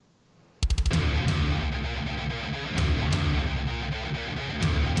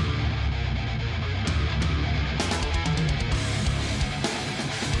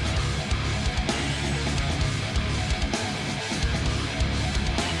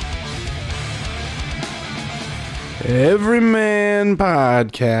Everyman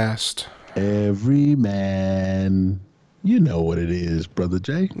Podcast. Every man. You know what it is, Brother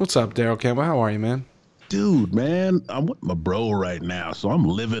Jay. What's up, Daryl Campbell? How are you, man? Dude, man, I'm with my bro right now, so I'm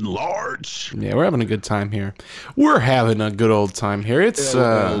living large. Yeah, we're having a good time here. We're having a good old time here. It's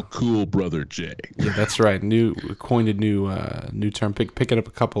cool, Brother Jay. Yeah, that's right. Coined a new term. Picking up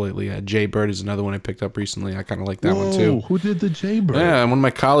a couple lately. Jay Bird is another one I picked up recently. I kind of like that one too. Who did the Jay Bird? Yeah, one of my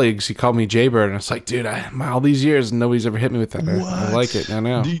colleagues, he called me Jay Bird, and I was like, dude, all these years, nobody's ever hit me with that. I like it. I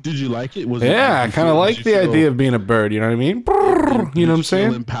know. Did you like it? I kind of like the idea of being a bird. You know what I mean? You know what I'm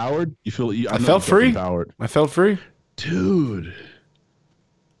saying? Feel empowered? I felt free. Empowered. I felt free. Dude,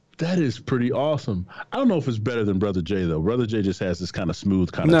 that is pretty awesome. I don't know if it's better than Brother Jay, though. Brother Jay just has this kind of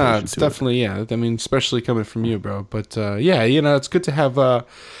smooth connotation. No, it's definitely, yeah. I mean, especially coming from you, bro. But, yeah, you know, it's good to have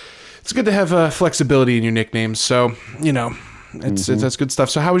flexibility in your nicknames. So, you know, that's good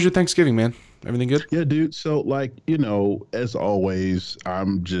stuff. So how was your Thanksgiving, man? Everything good? Yeah, dude. So, like, you know, as always,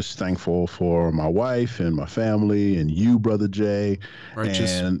 I'm just thankful for my wife and my family and you, Brother Jay.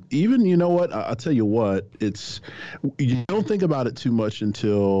 Righteous. And even, you know what? I'll tell you what, you don't think about it too much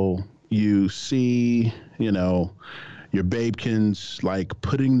until you see, you know, your babekins like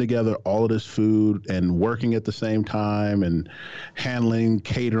putting together all of this food and working at the same time and handling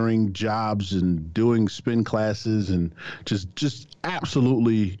catering jobs and doing spin classes and just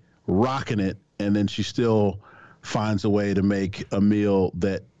absolutely rocking it, and then she still finds a way to make a meal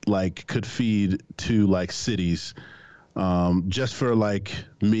that like could feed two like cities, just for like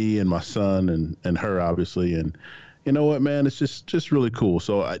me and my son and her, obviously. And you know what, man, it's just really cool.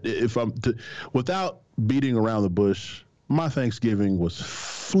 So without beating around the bush, my Thanksgiving was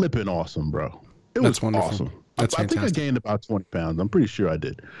flipping awesome, bro. That's wonderful. Awesome. That's fantastic. I think I gained about 20 pounds. I'm pretty sure I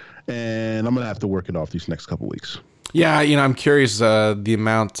did, and I'm gonna have to work it off these next couple weeks. Yeah, you know, I'm curious the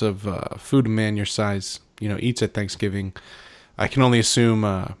amount of food a man your size, you know, eats at Thanksgiving. I can only assume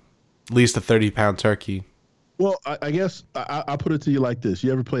at least a 30-pound turkey. Well, I guess I'll put it to you like this.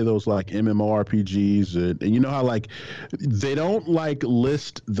 You ever play those like MMORPGs and you know how like they don't like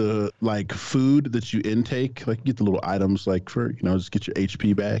list the like food that you intake, like you get the little items like for, you know, just get your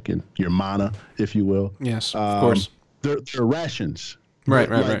HP back and your mana, if you will. Yes, of course. They're rations. Right.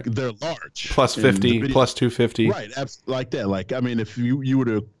 They're large. Plus 50, plus 250. Right, like that. Like, I mean, if you were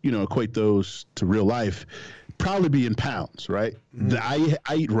to, you know, equate those to real life, probably be in pounds, right? I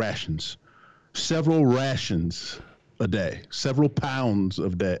eat rations, several rations a day, several pounds a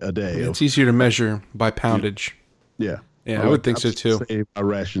day. It's easier to measure by poundage. Yeah. Yeah, I would think so too. My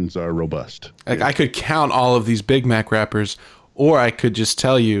rations are robust. Like, I could count all of these Big Mac wrappers, or I could just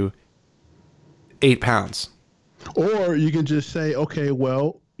tell you 8 pounds. Or you can just say, okay,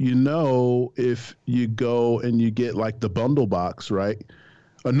 well, you know, if you go and you get like the bundle box, right?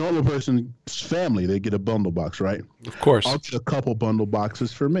 A normal person's family, they get a bundle box, right? Of course. I'll get a couple bundle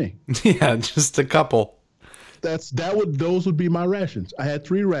boxes for me. Yeah, just a couple. Those would be my rations. I had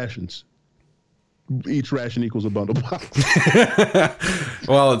 3 rations. Each ration equals a bundle box.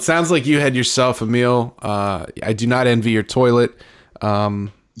 Well, it sounds like you had yourself a meal. I do not envy your toilet.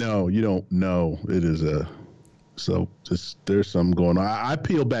 No, you don't know. It is So there's something going on. I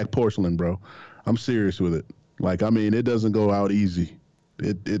peel back porcelain, bro. I'm serious with it. Like, I mean, it doesn't go out easy.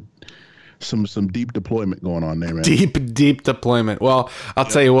 Some deep deployment going on there, man. Deep deployment. Well, I'll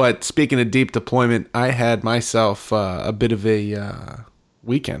tell you what. Speaking of deep deployment, I had myself a bit of a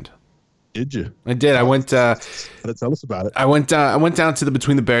weekend. Did you? I did. I went. Tell us about it. I went down to the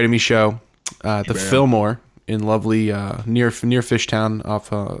Between the Bear to Me show at the Fillmore in lovely near Fishtown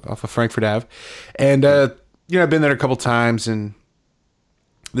off of Frankfurt Ave, and. You know, I've been there a couple times, and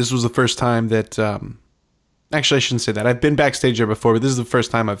this was the first time that, actually, I shouldn't say that. I've been backstage there before, but this is the first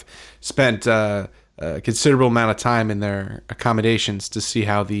time I've spent a considerable amount of time in their accommodations to see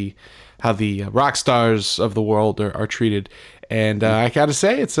how the rock stars of the world are treated. And I got to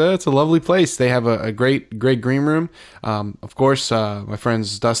say, it's a lovely place. They have a great green room. Of course, my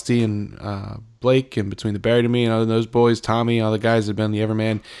friends Dusty and Blake, and Between the Bear to Me, and all those boys, Tommy, all the guys that have been the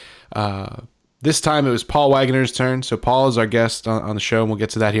Everman. This time it was Paul Waggoner's turn. So Paul is our guest on the show, and we'll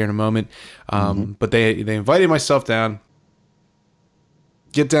get to that here in a moment. But they invited myself down,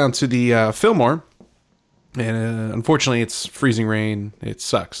 get down to the Fillmore, and unfortunately it's freezing rain. It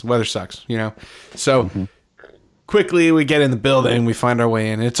sucks. Weather sucks, you know. So quickly we get in the building, we find our way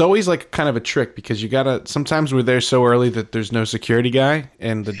in. It's always like kind of a trick because you gotta. Sometimes we're there so early that there's no security guy,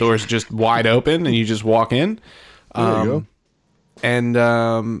 and the door's just wide open, and you just walk in. There you go.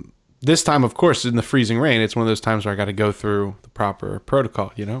 And this time, of course, in the freezing rain, it's one of those times where I got to go through the proper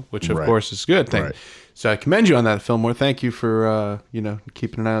protocol, you know, which of course is a good thing. Right. So I commend you on that, Fillmore. Thank you for, you know,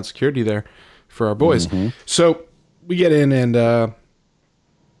 keeping an eye on security there for our boys. So we get in and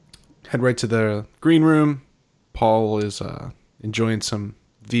head right to the green room. Paul is enjoying some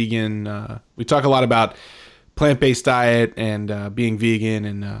vegan. We talk a lot about plant-based diet and being vegan,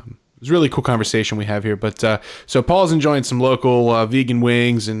 and it's a really cool conversation we have here. But so Paul's enjoying some local vegan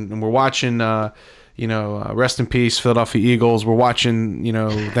wings, and we're watching, rest in peace, Philadelphia Eagles. We're watching,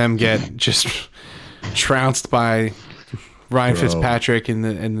 them get just trounced by Ryan Fitzpatrick,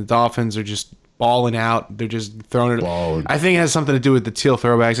 and the Dolphins are just balling out. They're just throwing it. Balling. I think it has something to do with the teal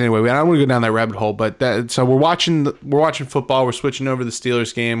throwbacks. Anyway, I don't want to go down that rabbit hole, but so we're watching football. We're switching over to the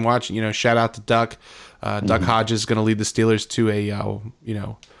Steelers game. Watching, shout out to Duck. Duck Hodges is going to lead the Steelers to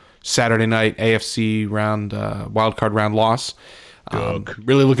a Saturday night AFC round wild card round loss.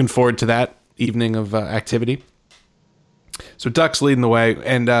 Really looking forward to that evening of activity. So Duck's leading the way,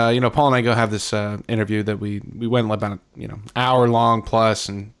 and Paul and I go have this interview that we went about hour long plus,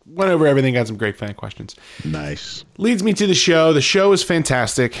 and went over everything. Got some great fan questions. Nice. Leads me to the show. The show is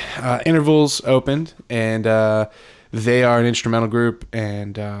fantastic. Intervals opened, and they are an instrumental group.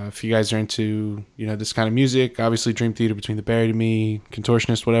 And if you guys are into this kind of music, obviously Dream Theater, Between the Buried and Me,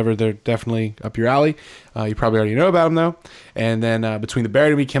 Contortionist, whatever, they're definitely up your alley. You probably already know about them though. And then Between the Buried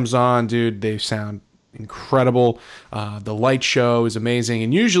and Me comes on, dude. They sound incredible. The light show is amazing,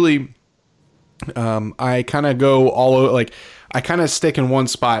 and usually I kind of go all over. Like, I kind of stick in one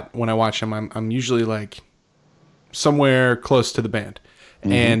spot when I watch them. I'm usually like somewhere close to the band,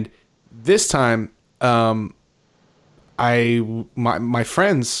 and this time my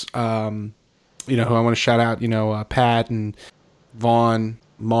friends, who I want to shout out, Pat and Vaughn,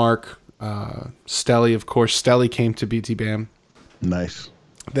 Mark, Stelly, of course. Stelly came to BT Bam. Nice.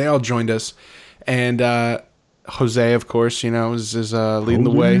 They all joined us. And Jose, of course, is leading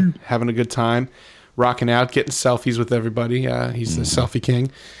the way, having a good time, rocking out, getting selfies with everybody. He's the selfie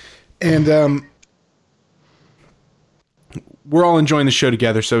king. And we're all enjoying the show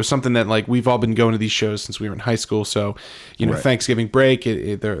together. So something that, like, we've all been going to these shows since we were in high school. So, right. Thanksgiving break,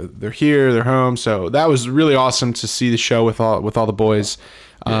 they're here, they're home. So that was really awesome to see the show with all the boys.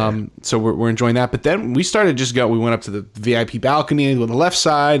 Yeah. So we're enjoying that. But then we started we went up to the VIP balcony on the left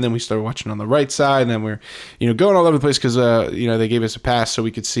side, and then we started watching on the right side, and then we're, going all over the place because, they gave us a pass so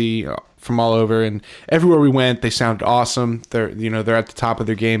we could see from all over, and everywhere we went, they sounded awesome. They're at the top of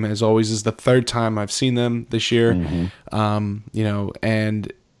their game, as always. This is the third time I've seen them this year.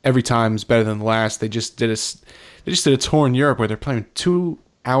 And every time is better than the last. They just did a tour in Europe where they're playing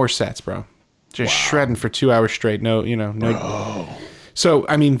 2-hour sets, bro. Just shredding for 2 hours straight. No. Bro. So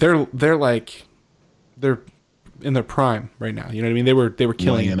I mean, they're in their prime right now. You know what I mean? They were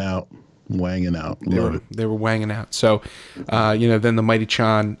killing wanging out. They were wanging out. So then the Mighty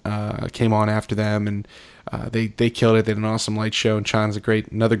Chan came on after them, and they killed it. They did an awesome light show, and Chan's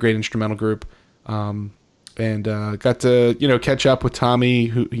another great instrumental group. And got to catch up with Tommy,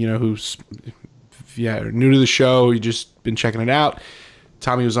 who's new to the show. You just been checking it out.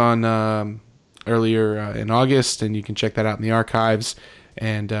 Tommy was on earlier in August, and you can check that out in the archives.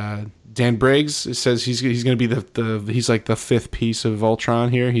 And Dan Briggs says he's going to be he's like the fifth piece of Voltron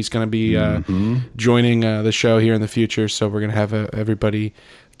here. He's going to be joining the show here in the future. So we're going to have everybody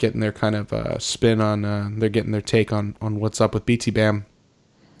getting their kind of spin on they're getting their take on what's up with BT Bam.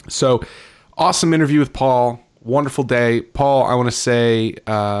 So awesome interview with Paul. Wonderful day. Paul, I want to say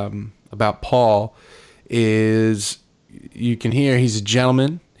about Paul is you can hear he's a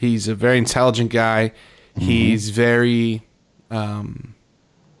gentleman. He's a very intelligent guy. He's very... all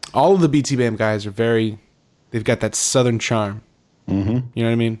of the BT Bam guys are they've got that southern charm. You know what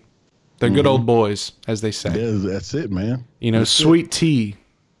I mean? They're good old boys, as they say. Yeah, that's it, man. That's sweet tea,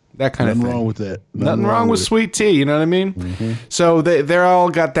 that kind of thing. Nothing wrong with that. Nothing wrong with sweet tea, you know what I mean? So they're all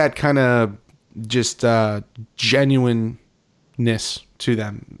got that kind of just genuineness to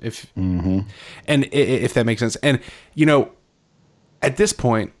them, and if that makes sense. And, at this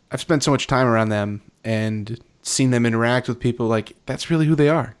point, I've spent so much time around them and seen them interact with people. Like, that's really who they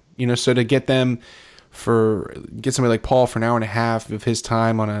are, so to get somebody like Paul for an hour and a half of his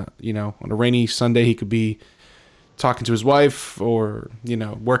time on a rainy Sunday, he could be talking to his wife or,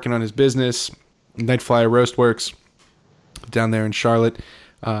 working on his business, Night Flyer Roast Works down there in Charlotte,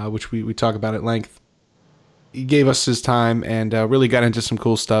 which we talk about at length. He gave us his time and really got into some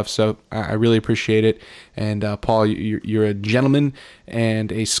cool stuff. So I really appreciate it. And Paul, you're a gentleman and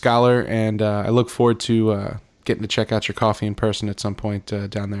a scholar, and I look forward to getting to check out your coffee in person at some point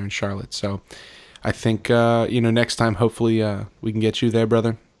down there in Charlotte. So I think next time, hopefully we can get you there,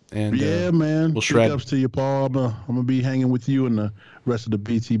 brother. And yeah, man. We'll shred. Big ups to you, Paul. I'm gonna be hanging with you and the rest of the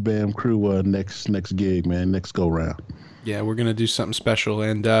BT Bam crew next gig, man. Next go round. Yeah, we're gonna do something special,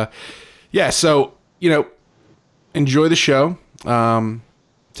 and so enjoy the show. To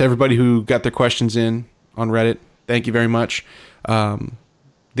everybody who got their questions in on Reddit, thank you very much. The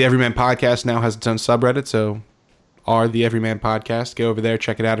Everyman Podcast now has its own subreddit, so the Everyman Podcast. Go over there,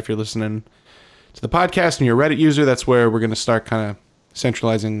 check it out if you're listening to the podcast and you're a Reddit user. That's where we're going to start kind of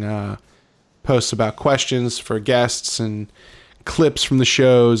centralizing posts about questions for guests and clips from the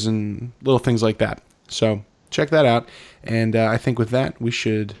shows and little things like that. So check that out. And I think with that, we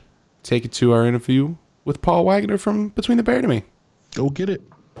should take it to our interview with Paul Waggoner from Between the Bear to Me. Go get it.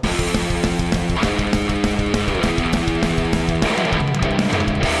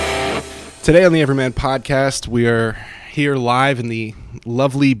 Today on the Everyman Podcast, we are here live in the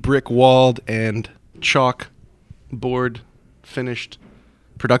lovely brick-walled and chalkboard finished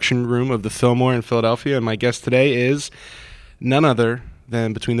production room of the Fillmore in Philadelphia. And my guest today is none other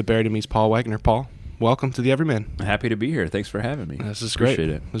than Between the Bear to Me's Paul Waggoner. Paul, welcome to the Everyman. Happy to be here. Thanks for having me. This is great.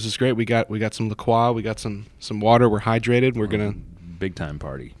 Appreciate it. This is great. We got some LaCroix. We got some water. We're hydrated. We're gonna big time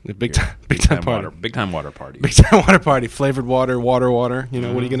party. Big time party. Water, big time water party. Big time water party. Flavored water. You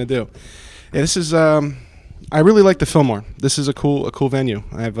know what are you gonna do? Yeah, this is. I really like the Fillmore. This is a cool venue.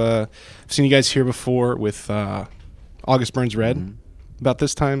 I've seen you guys here before with August Burns Red. Mm-hmm. About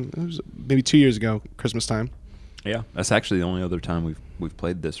this time, it was maybe 2 years ago, Christmas time. Yeah, that's actually the only other time we've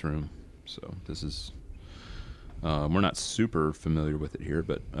played this room. So this is. We're not super familiar with it here,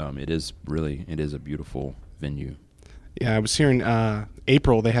 but it is a beautiful venue. Yeah, I was here in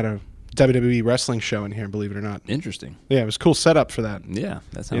April. They had a WWE wrestling show in here, believe it or not. Interesting. Yeah, it was a cool setup for that. Yeah,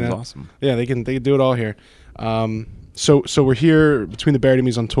 that sounds awesome. Yeah, they can do it all here. So we're here Between the Bear to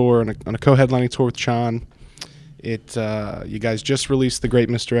Me's on tour on a co-headlining tour with Sean. You guys just released the Great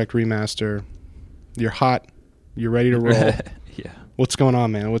Misdirect remaster. You're hot. You're ready to roll. Yeah. What's going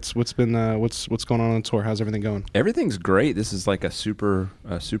on, man? What's going on the tour? How's everything going? Everything's great. This is like a super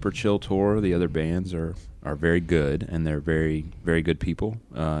chill tour. The other bands are very good, and they're very, very good people.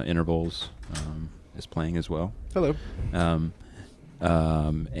 Intervals is playing as well. Hello. And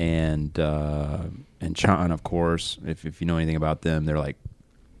Sean, of course, if you know anything about them, they're like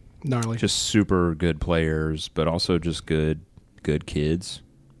gnarly, just super good players, but also just good kids.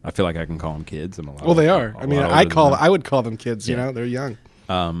 I feel like I can call them kids. Well, they are. I mean, I would call them kids. Yeah. You know, they're young,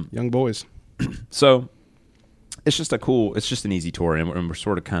 young boys. So it's just an easy tour, and we're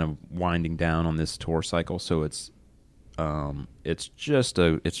sort of kind of winding down on this tour cycle. So it's just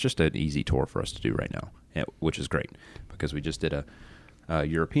an easy tour for us to do right now, which is great because we just did a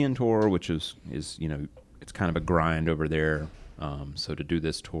European tour, which is it's kind of a grind over there. So to do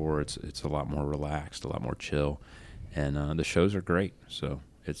this tour, it's a lot more relaxed, a lot more chill, and the shows are great. So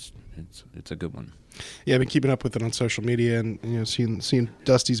it's a good one. Yeah, I've been keeping up with it on social media, and seeing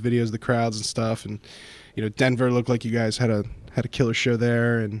Dusty's videos of the crowds and stuff, and Denver looked like you guys had a killer show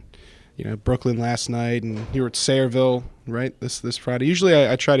there, and Brooklyn last night, and you were at Sayreville right this Friday. Usually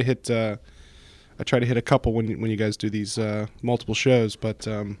I try to hit a couple when you guys do these multiple shows, but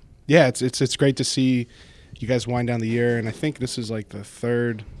yeah, it's great to see you guys wind down the year, and I think this is like the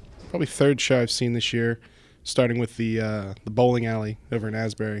third show I've seen this year, starting with the bowling alley over in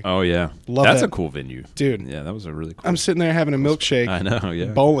Asbury. Oh yeah, that's a cool venue, dude. Yeah, that was a really cool. I'm sitting there having a milkshake. I know,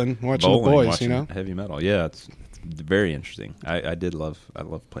 yeah. Watching the boys, watching heavy metal. Yeah, it's very interesting. I love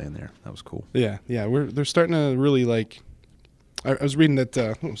playing there. That was cool. Yeah. They're starting to really like. I was reading that.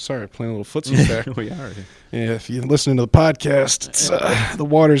 Sorry, playing a little footsies there. We are. Yeah, if you're listening to the podcast, it's, the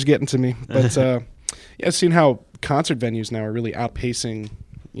water's getting to me. But yeah, I've seen how concert venues now are really outpacing,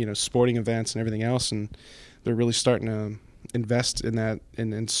 sporting events and everything else, and they're really starting to invest in that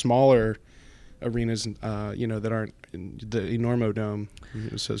in smaller arenas, that aren't in the Enormo Dome,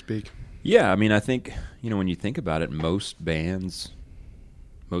 so to speak. Yeah, I mean, I think when you think about it, most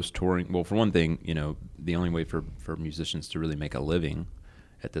touring. Well, for one thing, the only way for musicians to really make a living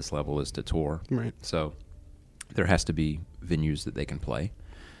at this level is to tour. Right. So there has to be venues that they can play,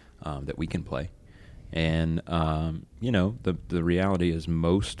 that we can play. And, the reality is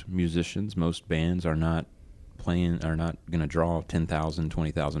most musicians, most bands are not going to draw 10,000,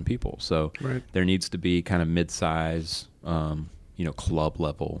 20,000 people. So right. There needs to be kind of mid-size, club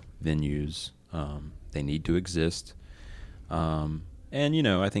level venues. They need to exist. And,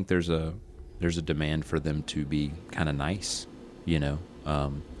 I think there's a demand for them to be kind of nice,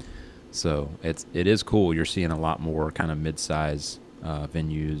 So it is cool. You're seeing a lot more kind of mid-size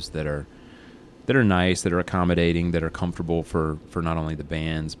venues that are nice, that are accommodating, that are comfortable for not only the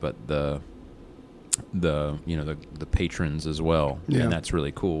bands but the patrons as well. Yeah. And that's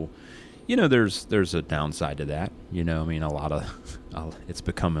really cool. There's a downside to that. I mean, a lot of it's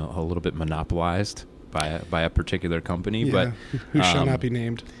become a little bit monopolized by a particular company, yeah, but who shall not be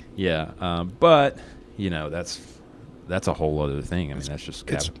named. Yeah, but that's that's a whole other thing. I mean, that's just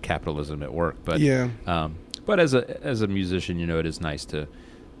capitalism at work. But yeah. But as a musician, it is nice to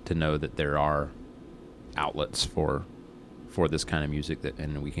know that there are outlets for this kind of music,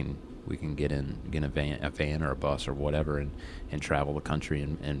 and we can get in a van or a bus or whatever and travel the country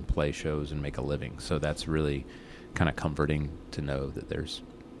and play shows and make a living. So that's really kind of comforting to know that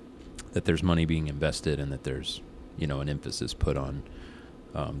there's money being invested and that there's an emphasis put on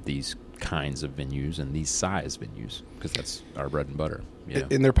these kinds of venues and these size venues, because that's our bread and butter.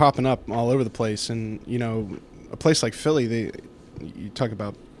 And they're popping up all over the place. And a place like Philly, you talk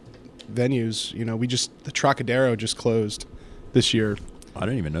about venues. The Trocadero just closed this year. I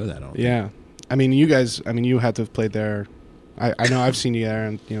didn't even know that. Yeah. I mean, you guys, you had to have played there. I know I've seen you there,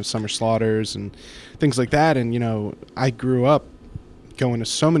 and Summer Slaughters and things like that. And I grew up going to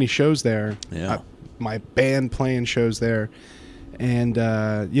so many shows there. Yeah. My band playing shows there, and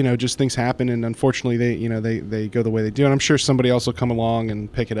just things happen, and unfortunately they go the way they do. And I'm sure somebody else will come along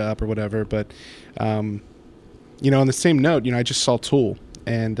and pick it up or whatever. But on the same note, I just saw Tool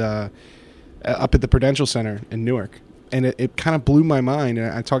and up at the Prudential Center in Newark. And it kind of blew my mind,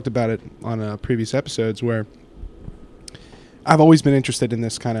 and I talked about it on previous episodes, where I've always been interested in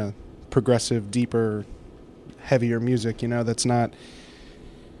this kind of progressive, deeper, heavier music, that's not...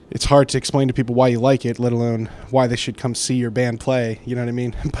 It's hard to explain to people why you like it, let alone why they should come see your band play, you know what I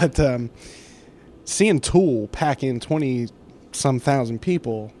mean? But seeing Tool pack in 20-some thousand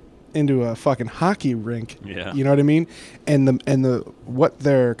people into a fucking hockey rink, you know what I mean? And the what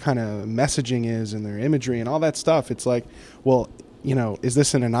their kind of messaging is and their imagery and all that stuff, it's like, well, is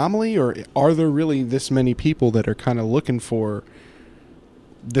this an anomaly, or are there really this many people that are kind of looking for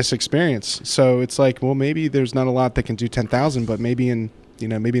this experience? So it's like, well, maybe there's not a lot that can do 10,000, but maybe in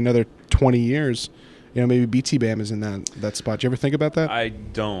maybe another 20 years, maybe BT Bam is in that spot. Do you ever think about that? I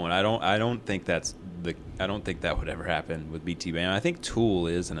don't think I don't think that would ever happen with BT Bam. I think Tool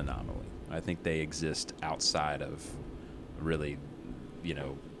is an anomaly. I think they exist outside of really,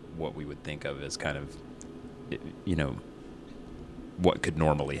 what we would think of as kind of, what could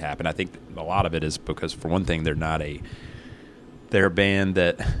normally happen. I think a lot of it is because, for one thing, they're a band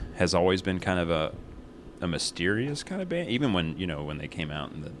that has always been kind of a mysterious kind of band. Even when when they came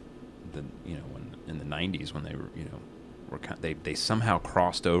out in in the 90s, when they were they somehow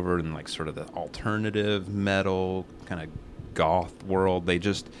crossed over in like sort of the alternative metal kind of goth world. They're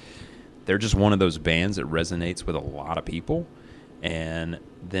just one of those bands that resonates with a lot of people. And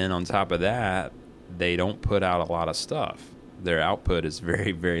then on top of that, they don't put out a lot of stuff. Their output is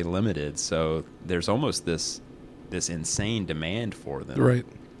very, very limited. So there's almost this insane demand for them, right,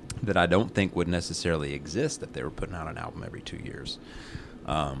 that I don't think would necessarily exist if they were putting out an album every 2 years.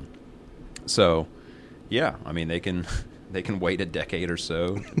 So yeah, I mean, they can wait a decade or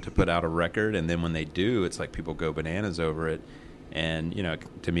so to put out a record, and then when they do, it's like people go bananas over it. And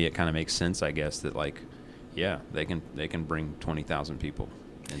to me, it kind of makes sense, I guess, that like, yeah, they can bring 20,000 people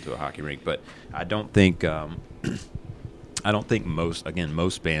into a hockey rink. But I don't think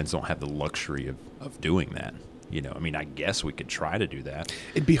most bands don't have the luxury of doing that. I mean, I guess we could try to do that.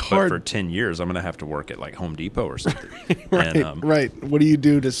 It'd be hard. But for 10 years, I'm going to have to work at like Home Depot or something. Right, and, right. What do you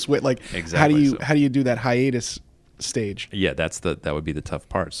do to switch? Like, exactly. How do you do that hiatus stage? Yeah, that would be the tough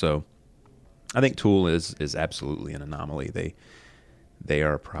part. So I think Tool is absolutely an anomaly. They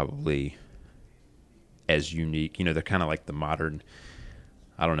are probably as unique. They're kind of like the modern.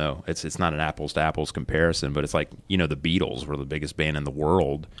 I don't know. It's not an apples to apples comparison, but it's like the Beatles were the biggest band in the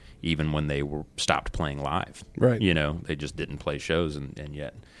world, even when they were stopped playing live. Right. They just didn't play shows, and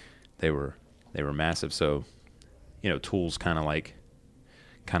yet they were massive. So, Tool's kind of like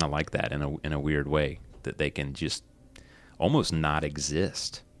that in a weird way, that they can just almost not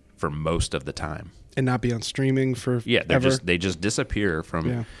exist for most of the time and not be on streaming for they just disappear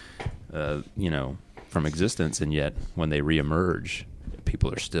from from existence, and yet when they reemerge,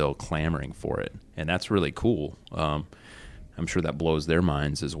 people are still clamoring for it, and that's really cool. I'm sure that blows their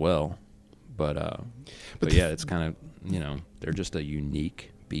minds as well. But yeah, it's kind of, they're just a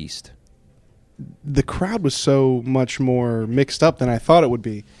unique beast. The crowd was so much more mixed up than I thought it would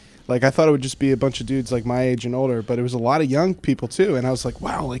be. Like, I thought it would just be a bunch of dudes like my age and older, but it was a lot of young people too. And I was like,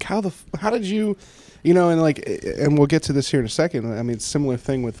 wow, like how did you, and like, and we'll get to this here in a second. I mean, it's a similar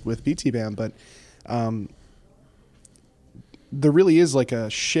thing with BT Bam, but there really is like a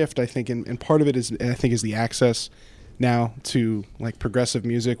shift, I think, and part of it is the access now to like progressive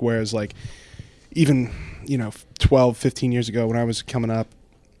music, whereas like even 12, 15 years ago when I was coming up,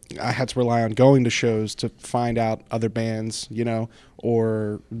 I had to rely on going to shows to find out other bands,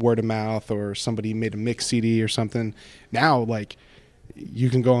 or word of mouth, or somebody made a mix CD or something. Now, like,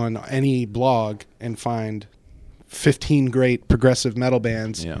 you can go on any blog and find 15 great progressive metal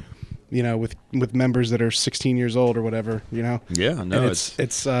bands. Yeah. You know, with members that are 16 years old or whatever, you know? Yeah, no, and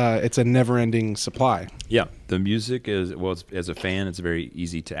it's a never-ending supply. Yeah, the music is, well, as a fan, it's very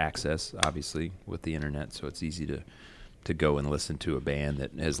easy to access, obviously, with the internet, so it's easy to go and listen to a band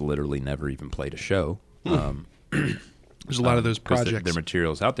that has literally never even played a show. There's a lot of those projects. Their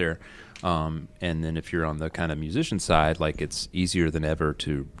material's out there. And then if you're on the kind of musician side, like it's easier than ever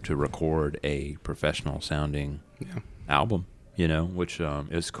to record a professional-sounding album, you know, which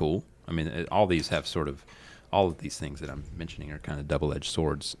is cool. I mean, all of these things that I'm mentioning are kind of double-edged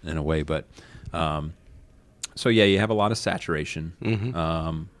swords in a way, but so yeah, you have a lot of saturation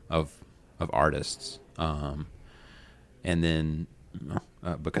of artists, and then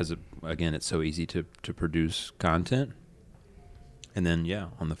because again, it's so easy to produce content, and then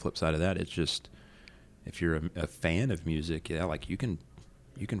on the flip side of that, it's just if you're a fan of music, like you can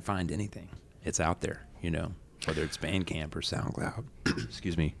find anything. It's out there, you know. Whether it's Bandcamp or SoundCloud,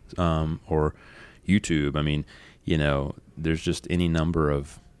 excuse me, or YouTube. I mean, you know, there's just any number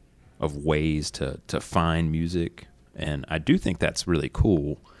of ways to find music, and I do think that's really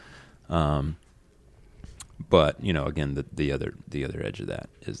cool. But you know, again, the other edge of that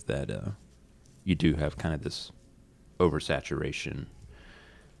is that you do have kind of this oversaturation,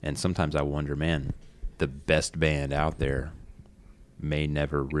 and sometimes I wonder, man, the best band out there may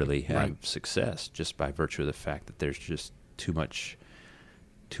never really have success just by virtue of the fact that there's just too much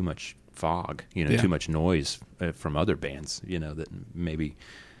fog, you know, too much noise from other bands, you know, that maybe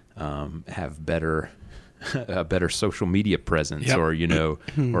have a better social media presence, or you know,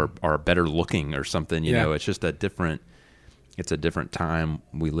 or are better looking or something. You know, it's just a different time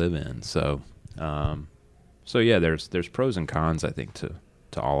we live in. So, there's pros and cons, I think, to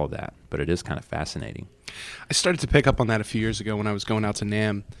all of that, but it is kind of fascinating. I started to pick up on that a few years ago when I was going out to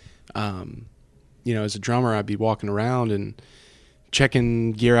NAMM. You know, as a drummer, I'd be walking around and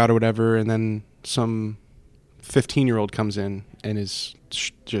checking gear out or whatever, and then some 15-year-old comes in and is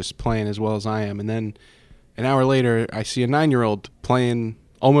just playing as well as I am. And then an hour later, I see a 9-year-old playing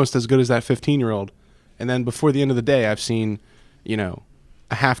almost as good as that 15-year-old. And then before the end of the day, I've seen, you know,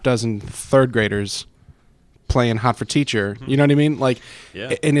 a half dozen third graders playing Hot for Teacher. You know what I mean? Like,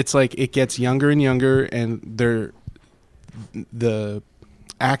 and it's like it gets younger and younger, and the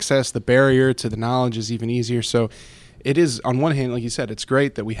access, the barrier to the knowledge is even easier. So it is, on one hand, like you said, it's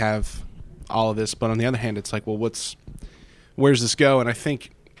great that we have all of this, but on the other hand, it's like, well, where's this go? And I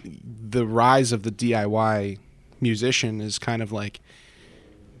think the rise of the DIY musician is kind of like,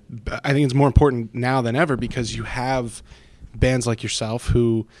 I think it's more important now than ever, because you have bands like yourself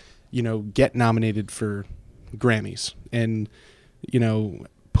who, you know, get nominated for Grammys and, you know,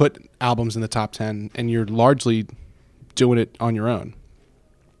 put albums in the top 10, and you're largely doing it on your own.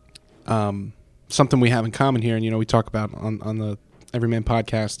 Something we have in common here, and, you know, we talk about on the Everyman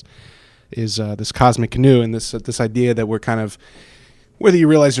podcast, is this cosmic canoe, and this idea that we're kind of, whether you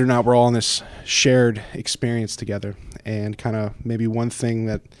realize it or not, we're all in this shared experience together, and kind of maybe one thing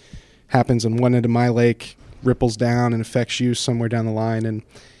that happens on one end of my lake ripples down and affects you somewhere down the line. And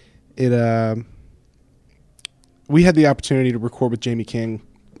we had the opportunity to record with Jamie King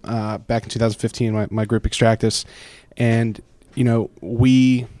back in 2015, my group Extractus, and, you know,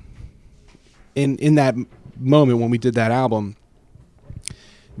 we in that moment when we did that album,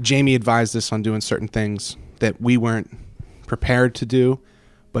 Jamie advised us on doing certain things that we weren't prepared to do,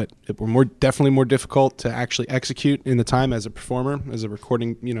 but it were definitely more difficult to actually execute in the time as a performer, as a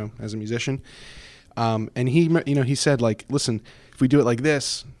recording, you know, as a musician. And he said, like, listen, if we do it like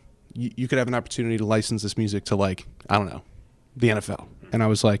this, you could have an opportunity to license this music to, like, I don't know, the NFL. And I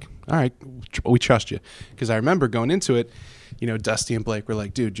was like, all right, we trust you. Because I remember going into it, you know, Dusty and Blake were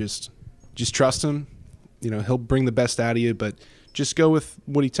like, dude, just trust him. You know, he'll bring the best out of you, but just go with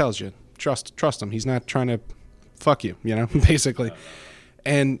what he tells you. Trust him. He's not trying to fuck you, you know, basically.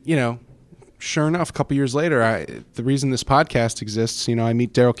 And, you know, sure enough, a couple years later, the reason this podcast exists, you know, I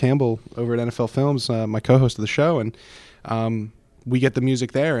meet Daryl Campbell over at NFL Films, my co-host of the show, and we get the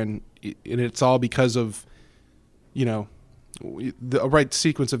music there, and it's all because of, you know, the right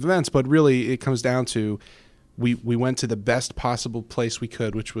sequence of events. But really, it comes down to we went to the best possible place we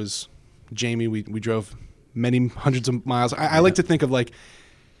could, which was Jamie. We drove many hundreds of miles. I like to think of, like,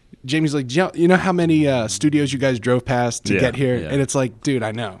 Jamie's like, you know how many studios you guys drove past to get here? Yeah. And it's like, dude,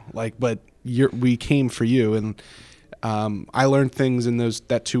 I know, like, but we came for you. And I learned things in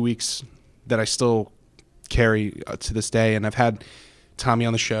that 2 weeks that I still carry to this day. And I've had Tommy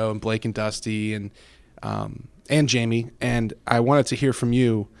on the show, and Blake and Dusty, and Jamie. And I wanted to hear from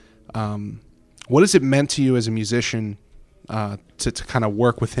you. What has it meant to you as a musician to kind of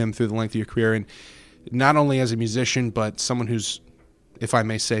work with him through the length of your career? And not only as a musician, but someone who's, if I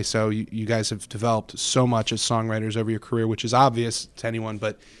may say so, you guys have developed so much as songwriters over your career, which is obvious to anyone,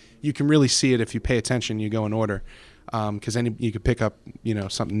 but you can really see it if you pay attention. You go in order, because you could pick up,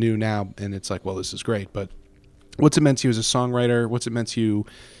 something new now, and it's like, well, this is great. But what's it meant to you as a songwriter? What's it meant to you,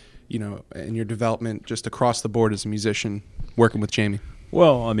 in your development, just across the board as a musician, working with Jamie?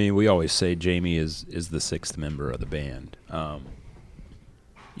 Well, I mean, we always say Jamie is the sixth member of the band. I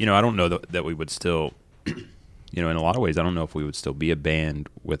don't know that we would still, in a lot of ways, I don't know if we would still be a band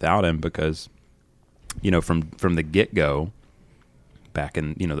without him, because, from the get-go, back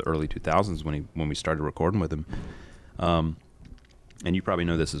in, the early 2000s when we started recording with him, and you probably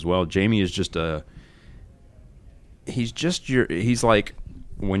know this as well, Jamie is just he's like,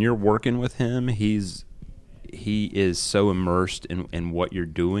 when you're working with him, he is so immersed in what you're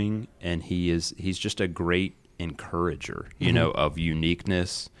doing, and he's just a great encourager, of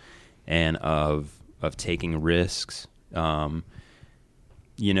uniqueness and of taking risks.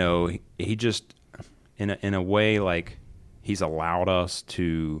 He just, in a way, like, he's allowed us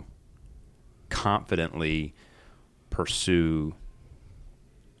to confidently pursue,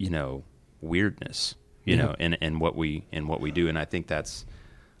 weirdness, in what we do, and I think that's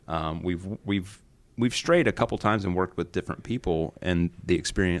we've strayed a couple times and worked with different people, and the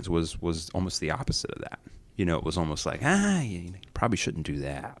experience was almost the opposite of that. It was almost like, you probably shouldn't do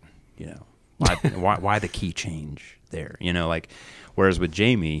that. Why the key change there? Whereas with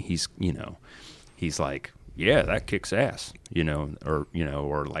Jamie, he's like, yeah, that kicks ass, or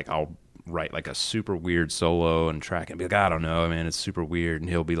like, I'll write like a super weird solo and track and be like, I don't know, man, it's super weird, and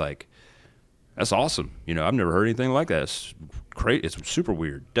he'll be like, that's awesome. I've never heard anything like that. It's great. It's super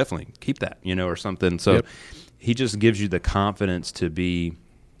weird. Definitely keep that, or something. So yep. He just gives you the confidence to be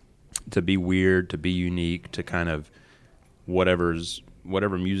weird, to be unique, to kind of whatever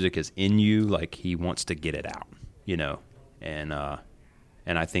music is in you, like, he wants to get it out, and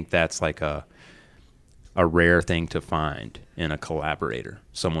I think that's like a rare thing to find in a collaborator,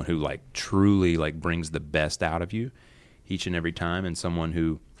 someone who, like, truly, like, brings the best out of you each and every time, and someone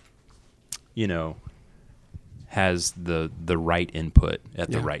who, has the right input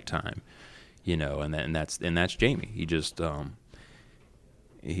at the right time, and that's Jamie. He just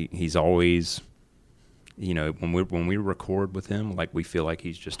he's always, when we record with him, like, we feel like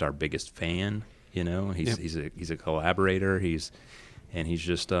he's just our biggest fan. He's a collaborator. He's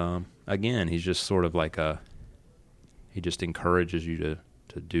just again, he's just sort of like he just encourages you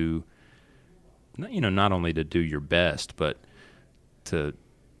to do, not only to do your best, but to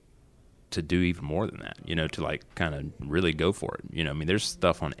do even more than that, to, like, kind of really go for it. I mean, there's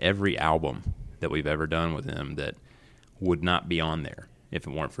stuff on every album that we've ever done with him that would not be on there if it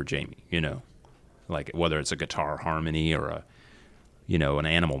weren't for Jamie, like, whether it's a guitar harmony or an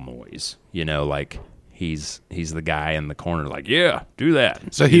animal noise, like, he's the guy in the corner, like, yeah, do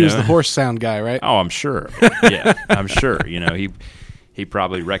that. So he was the horse sound guy, right? Oh, I'm sure. Yeah, I'm sure. He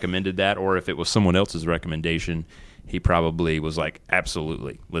probably recommended that, or if it was someone else's recommendation, he probably was like,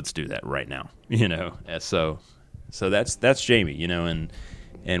 absolutely, let's do that right now. So that's Jamie,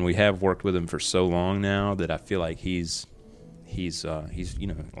 and we have worked with him for so long now that I feel like he's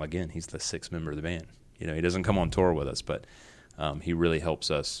again, he's the sixth member of the band. He doesn't come on tour with us, but he really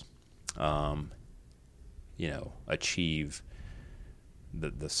helps us achieve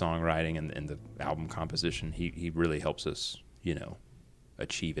the songwriting and the album composition. He really helps us,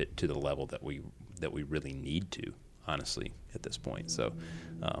 achieve it to the level that we really need to, honestly, at this point. So,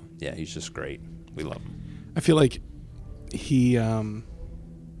 he's just great. We love him. I feel like he,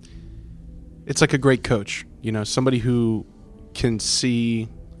 it's like a great coach, somebody who can see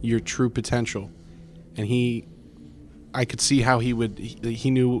your true potential. And I could see how he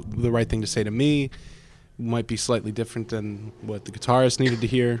knew the right thing to say to me. Might be slightly different than what the guitarist needed to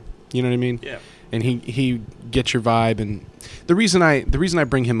hear. You know what I mean? Yeah. And he gets your vibe. And the reason I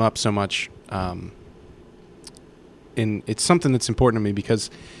bring him up so much, and it's something that's important to me, because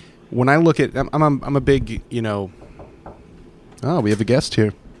when I look at, I'm a big, oh, we have a guest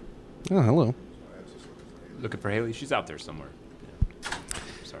here. Oh, hello. Looking for Haley? She's out there somewhere. Yeah.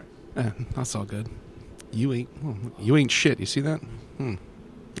 Sorry. That's all good. You ain't shit. You see that?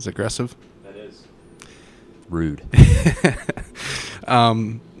 It's aggressive. That is rude.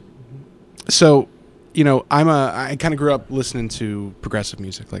 So, I kind of grew up listening to progressive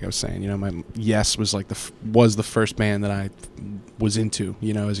music, like I was saying. My Yes was like was the first band that I was into,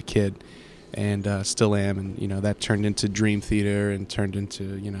 as a kid, and still am. And that turned into Dream Theater, and turned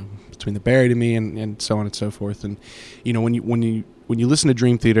into Between the Buried and Me, and so on and so forth. And when you listen to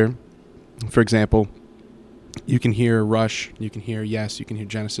Dream Theater, for example, you can hear Rush, you can hear Yes, you can hear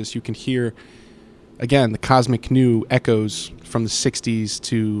Genesis, you can hear again, the cosmic new echoes from the 60s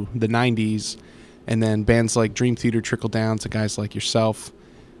to the 90s, and then bands like Dream Theater trickle down to guys like yourself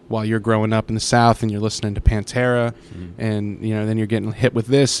while you're growing up in the South and you're listening to Pantera, and, you know, then you're getting hit with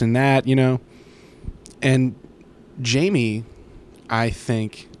this and that, you know. And Jamie, I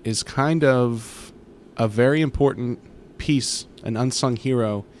think, is kind of a very important piece, an unsung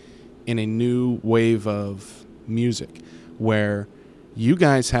hero in a new wave of music where you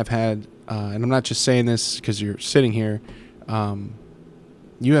guys have had, and I'm not just saying this because you're sitting here,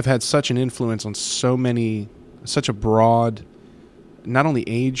 you have had such an influence on such a broad, not only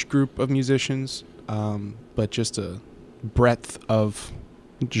age group of musicians, but just a breadth of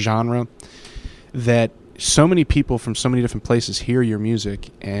genre, that so many people from so many different places hear your music,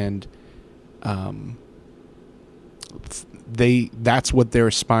 and that's what they're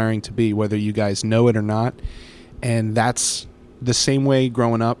aspiring to be, whether you guys know it or not. And that's the same way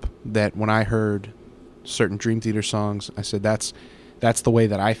growing up, that when I heard certain Dream Theater songs, I said that's the way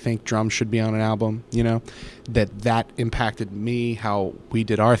that I think drums should be on an album, you know, that impacted me, how we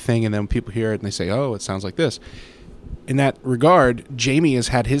did our thing. And then when people hear it and they say, oh, it sounds like this. In that regard, Jamie has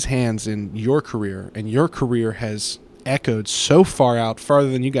had his hands in your career, and your career has echoed so far out, farther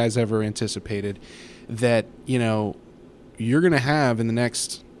than you guys ever anticipated, that, you know, you're going to have in the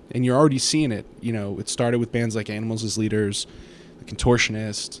next, and you're already seeing it, you know, it started with bands like Animals as Leaders, The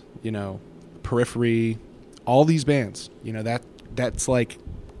Contortionist, you know, Periphery, all these bands, you know, that's like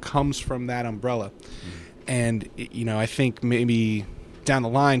comes from that umbrella. And, you know, I think maybe down the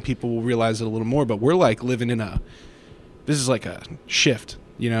line people will realize it a little more, but we're like living in this is like a shift,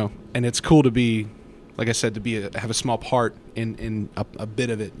 you know, and it's cool to be, like I said, to have a small part in a bit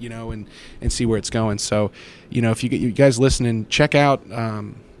of it, you know, and see where it's going. So, you know, if you guys listening, check out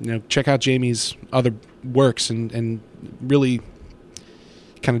Jamie's other works and really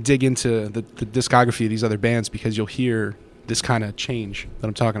kind of dig into the discography of these other bands, because you'll hear this kind of change that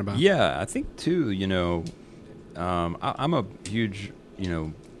I'm talking about. Yeah, I think too, you know, I'm a huge, you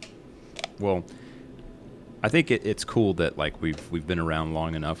know, well, I think it's cool that like we've been around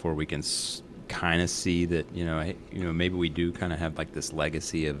long enough where we can kind of see that, you know, maybe we do kind of have like this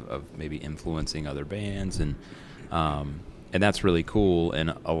legacy of maybe influencing other bands, and that's really cool.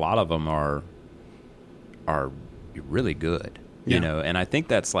 And a lot of them are really good, you know, and I think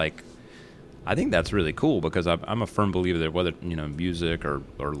that's really cool, because I'm a firm believer that whether, you know, music or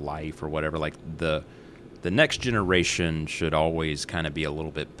life or whatever, like the next generation should always kind of be a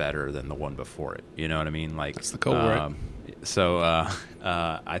little bit better than the one before it. You know what I mean? Like, that's the goal, right? So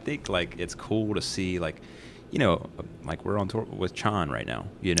I think like it's cool to see, like, you know, like we're on tour with Chan right now.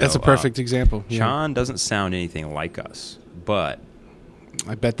 You know, that's a perfect example. Chan doesn't sound anything like us, but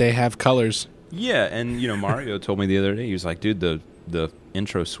I bet they have colors. Yeah, and you know, Mario told me the other day, he was like, dude, the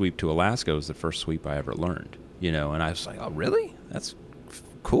intro sweep to Alaska was the first sweep I ever learned. You know, and I was like, oh really? That's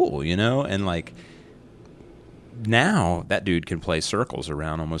cool. You know, and like, now that dude can play circles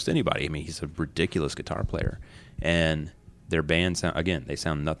around almost anybody. I mean, he's a ridiculous guitar player, and their band they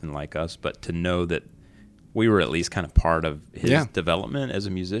sound nothing like us, but to know that we were at least kind of part of his development as a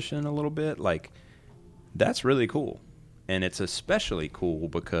musician a little bit, like, that's really cool. And it's especially cool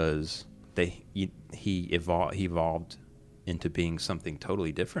because he evolved into being something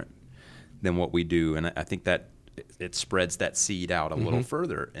totally different than what we do, and I think that it spreads that seed out a little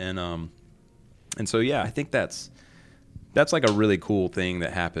further. And so, yeah, I think that's like a really cool thing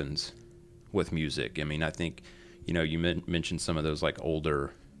that happens with music. I mean, I think, you know, you mentioned some of those like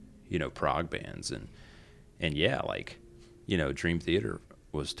older, you know, prog bands, and yeah, like, you know, Dream Theater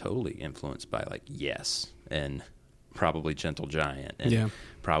was totally influenced by like Yes, and probably Gentle Giant, and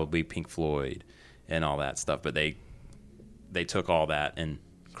probably Pink Floyd and all that stuff. But they took all that and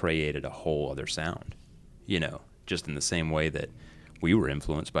created a whole other sound, you know, just in the same way that we were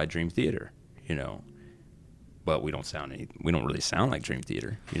influenced by Dream Theater. You know, but we don't really sound like Dream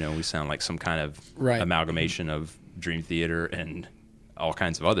Theater. You know, we sound like some kind of amalgamation of Dream Theater and all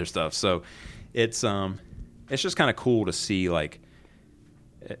kinds of other stuff. So it's just kind of cool to see, like,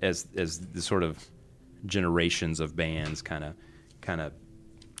 as the sort of generations of bands kind of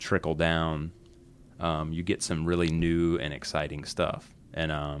trickle down, you get some really new and exciting stuff,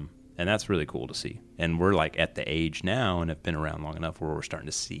 and that's really cool to see. And we're like at the age now and have been around long enough where we're starting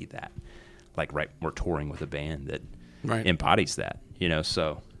to see that. Like, we're touring with a band that embodies that, you know.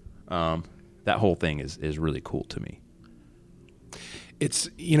 So that whole thing is really cool to me. It's,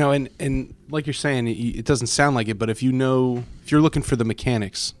 you know, and like you're saying, it doesn't sound like it, but if you're looking for the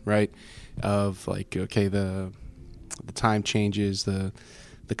mechanics, right, of like, okay, the time changes, the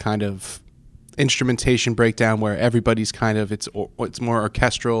kind of instrumentation breakdown where everybody's kind of, it's more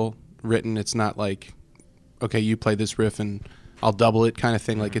orchestral written. It's not like, okay, you play this riff and I'll double it kind of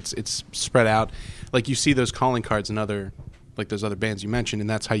thing. Like it's spread out. Like you see those calling cards in other, like those other bands you mentioned, and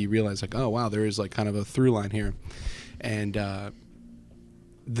that's how you realize like, oh wow, there is like kind of a through line here. And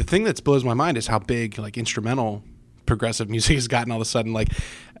the thing that blows my mind is how big like instrumental progressive music has gotten all of a sudden. Like,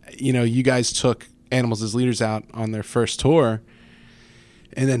 you know, you guys took Animals as Leaders out on their first tour,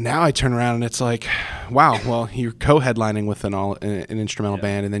 and then now I turn around and it's like, wow, well, you're co-headlining with an instrumental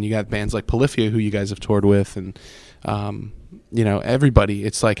band, and then you got bands like Polyphia who you guys have toured with, and you know, everybody.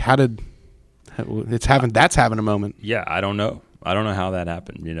 It's like, that's having a moment. Yeah, I don't know how that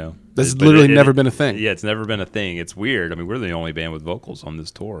happened, you know. This has literally never been a thing. Yeah, it's never been a thing. It's weird. I mean, we're the only band with vocals on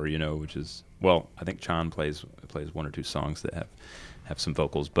this tour, you know, which is, well, I think Chan plays one or two songs that have some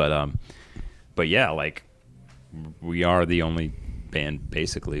vocals, but yeah, like we are the only band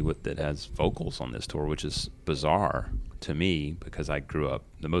basically that has vocals on this tour, which is bizarre to me because I grew up,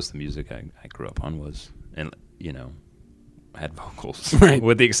 most of the music I grew up on was, and you know, had vocals, right.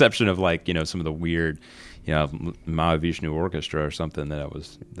 With the exception of like, you know, some of the weird, you know, Mahavishnu Orchestra or something that I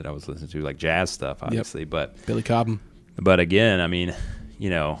was listening to, like jazz stuff, obviously. Yep. But Billy Cobham. But again, I mean, you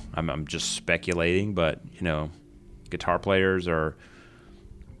know, I'm just speculating, but you know, guitar players are,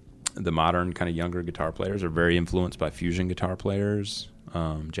 the modern kind of younger guitar players are very influenced by fusion guitar players,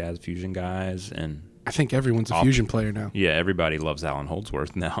 jazz fusion guys, and I think everyone's a fusion player now. Yeah, everybody loves Alan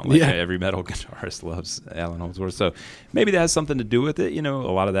Holdsworth now. Like every metal guitarist loves Alan Holdsworth. So maybe that has something to do with it. You know,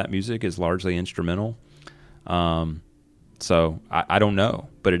 a lot of that music is largely instrumental. So I don't know,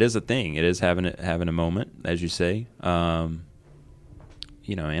 but it is a thing. It is having a moment, as you say.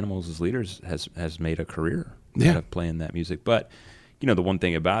 You know, Animals as Leaders has made a career out of playing that music. But you know, the one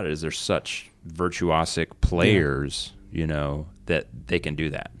thing about it is there's such virtuosic players, you know, that they can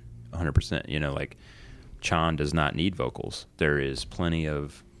do that 100%. You know, like Chan does not need vocals. There is plenty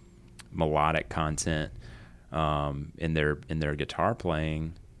of melodic content in their guitar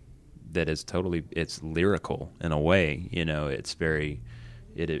playing that is it's lyrical in a way. You know, it's very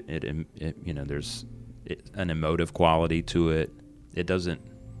you know, there's an emotive quality to it. It doesn't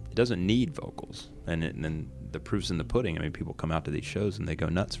need vocals, and then the proof's in the pudding. I mean, people come out to these shows and they go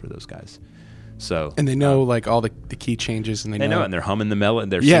nuts for those guys. So and they know like all the key changes, and they know, and they're humming the melody,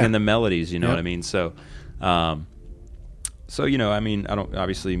 they're singing the melodies. You know what I mean? So, so you know, I mean,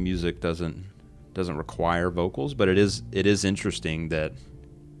 obviously music doesn't require vocals, but it is interesting that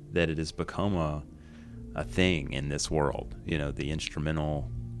it has become a thing in this world. You know, the instrumental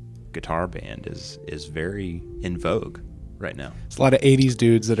guitar band is very in vogue right now. It's a lot of '80s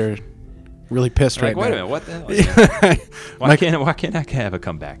dudes that are really pissed right now. Wait a minute, what the hell? Why can't I have a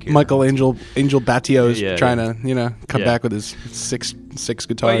comeback here? Michael Angel Batio's trying to, you know, come back with his six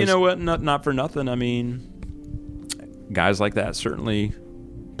guitars. Well, you know what? Not for nothing. I mean, guys like that certainly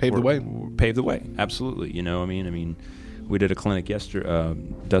paved the way. Paved the way, absolutely. You know, I mean, we did a clinic yesterday.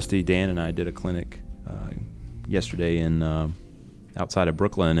 Dusty, Dan, and I did a clinic yesterday in outside of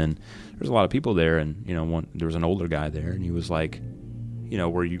Brooklyn, and there's a lot of people there. And you know, there was an older guy there, and he was like, you know,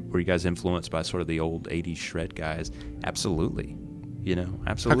 were you guys influenced by sort of the old '80s shred guys? Absolutely, you know,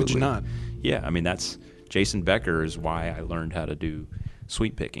 absolutely. How could you not? Yeah, I mean, that's Jason Becker is why I learned how to do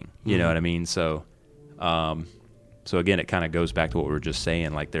sweep picking. You know what I mean? So, so again, it kind of goes back to what we were just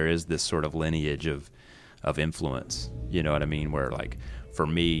saying. Like there is this sort of lineage of influence. You know what I mean? Where like for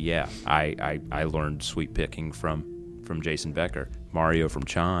me, I learned sweep picking from Jason Becker. Mario from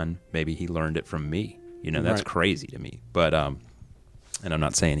Chan, maybe he learned it from me. You know, that's crazy to me. But and I'm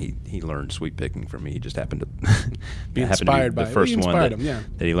not saying he learned sweep picking from me. He just happened to be inspired by the first one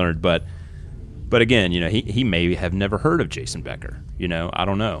that he learned. But again, you know, he may have never heard of Jason Becker. You know, I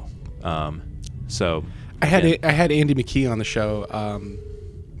don't know. So I had Andy McKee on the show.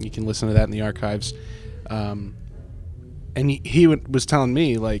 You can listen to that in the archives. And he was telling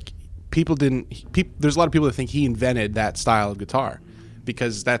me like there's a lot of people that think he invented that style of guitar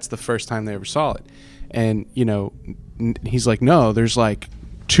because that's the first time they ever saw it. And, you know, he's like, no, there's like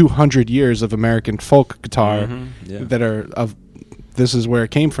 200 years of American folk guitar that are this is where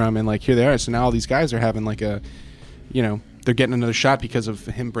it came from. And like, here they are. So now all these guys are having like you know, they're getting another shot because of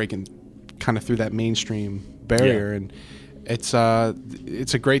him breaking kind of through that mainstream barrier. And it's a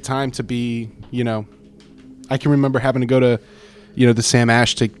great time to be, you know, I can remember having to go to, you know, the Sam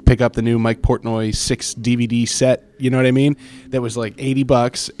Ash to pick up the new Mike Portnoy 6 DVD set, you know what I mean? That was like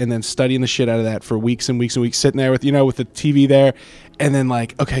 $80, and then studying the shit out of that for weeks and weeks and weeks, sitting there with, you know, with the TV there, and then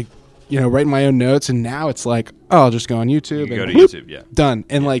like, okay, you know, writing my own notes, and now it's like, oh, I'll just go on YouTube. You and go to YouTube, done.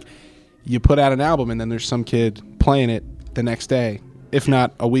 And like, you put out an album, and then there's some kid playing it the next day, if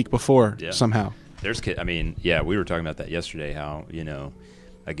not a week before somehow. There's kid. I mean, we were talking about that yesterday. How, you know,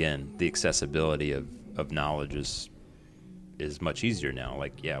 again, the accessibility of knowledge is much easier now.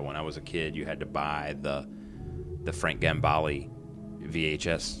 Like, yeah, when I was a kid, you had to buy the Frank Gambale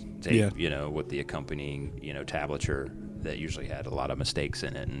VHS tape, with the accompanying, tablature that usually had a lot of mistakes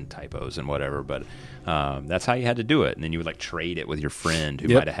in it and typos and whatever. But that's how you had to do it. And then you would like trade it with your friend who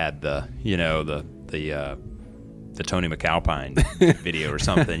might have had the Tony McAlpine video or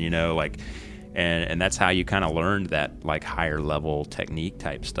something, and that's how you kind of learned that like higher level technique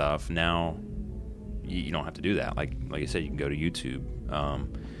type stuff. Now you don't have to do that. Like you said, you can go to YouTube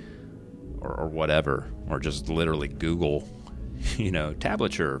or whatever, or just literally Google,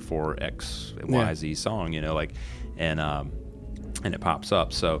 tablature for X, Y, Z song, and it pops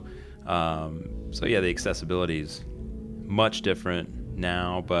up. So yeah, the accessibility is much different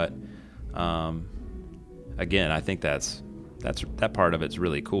now, but again, I think that part of it's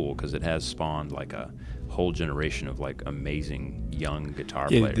really cool because it has spawned like a whole generation of like amazing young guitar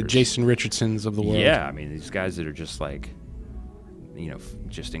players. The Jason Richardsons of the world. Yeah, I mean these guys that are just like,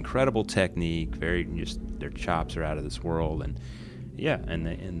 just incredible technique, their chops are out of this world, and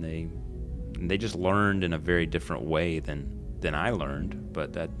they just learned in a very different way than I learned,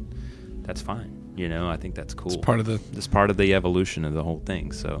 but that's fine. I think that's cool. It's part of the evolution of the whole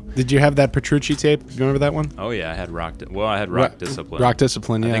thing. So, did you have that Petrucci tape? You remember that one? Oh yeah, I had Rock Discipline. Rock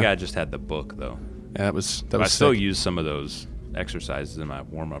Discipline. Yeah. I think I just had the book though. Yeah, that was. I still use some of those exercises in my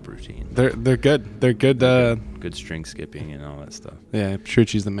warm-up routine. They're good. They're good. Good string skipping and all that stuff. Yeah,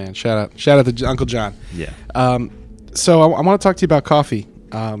 Petrucci's the man. Shout out to Uncle John. Yeah. So I want to talk to you about coffee.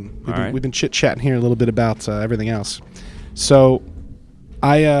 We've been chit-chatting here a little bit about everything else. So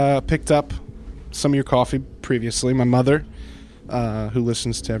I picked up some of your coffee previously. My mother, who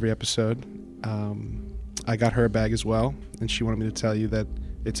listens to every episode, I got her a bag as well, and she wanted me to tell you that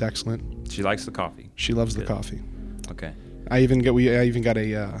it's excellent. She likes the coffee. She loves the coffee. Okay. I even got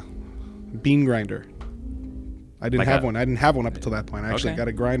a bean grinder. I didn't have one. I didn't have one up until that point. I actually got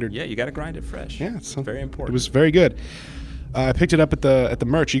a grinder. Yeah, you got to grind it fresh. Yeah, it's very important. It was very good. I picked it up at the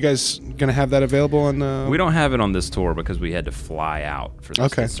merch. You guys gonna have that available on? We don't have it on this tour because we had to fly out for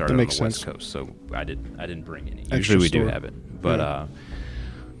this. Okay, to start that makes on the sense. West Coast, so I didn't bring any. Extra Usually we store. do have it, but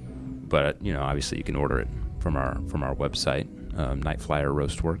obviously you can order it from our website,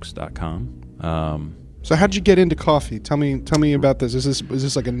 nightflyerroastworks.com. So how'd you get into coffee? Tell me about this. Is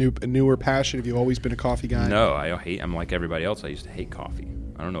this like a newer passion? Have you always been a coffee guy? No, I'm like everybody else. I used to hate coffee.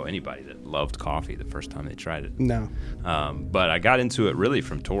 I don't know anybody that loved coffee the first time they tried it. No. But I got into it really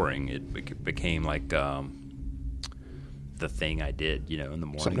from touring. It became like the thing I did, in the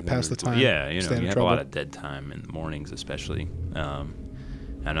morning. Something to pass the time. Yeah, you have have a lot of dead time in the mornings, especially. And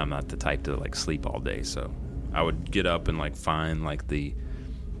I'm not the type to like sleep all day, so I would get up and like find like the,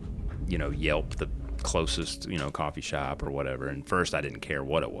 Yelp the closest coffee shop or whatever. And first I didn't care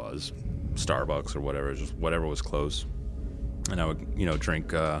what it was, Starbucks or whatever, just whatever was close. And I would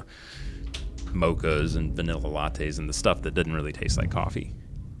drink mochas and vanilla lattes and the stuff that didn't really taste like coffee,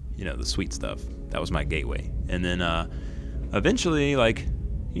 the sweet stuff. That was my gateway. And then eventually, like,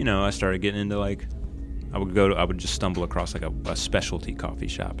 I started getting into like I would just stumble across like a specialty coffee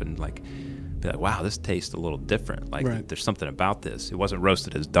shop and like be like, wow, this tastes a little different. Like there's something about this. It wasn't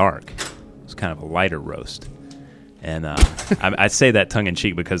roasted as dark. It was kind of a lighter roast. And I say that tongue in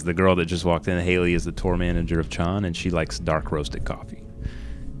cheek because the girl that just walked in, Haley, is the tour manager of Chan, and she likes dark roasted coffee.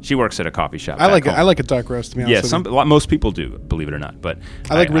 She works at a coffee shop. I like a dark roast. To be honest, most people do, believe it or not. But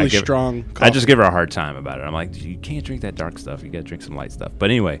I like really strong coffee. I just give her a hard time about it. I'm like, you can't drink that dark stuff. You got to drink some light stuff. But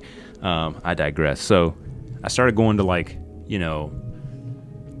anyway, I digress. So I started going to like,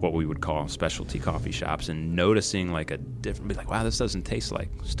 what we would call specialty coffee shops and noticing like be like, wow, this doesn't taste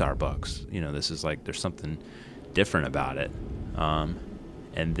like Starbucks. This is like, there's something different about it.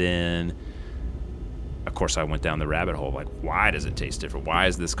 And then of course I went down the rabbit hole, like, why does it taste different? Why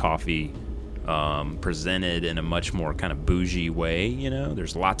is this coffee presented in a much more kind of bougie way?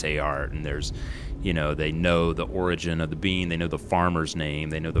 There's latte art, and there's, they know the origin of the bean, they know the farmer's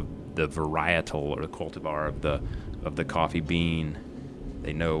name, they know the varietal or the cultivar of the coffee bean,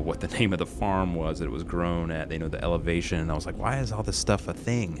 they know what the name of the farm was that it was grown at, they know the elevation. And I was like, why is all this stuff a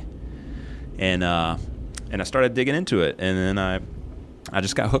thing? And I started digging into it, and then I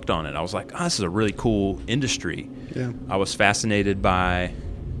just got hooked on it. I was like, this is a really cool industry. Yeah. I was fascinated by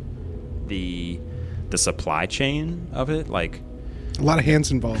the supply chain of it, like a lot of hands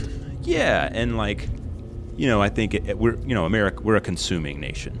involved. Yeah, and like, I think we're America. We're a consuming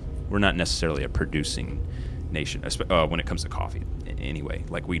nation. We're not necessarily a producing nation when it comes to coffee. Anyway,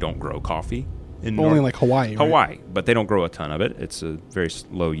 like we don't grow coffee. Only like Hawaii. Hawaii, but they don't grow a ton of it. It's a very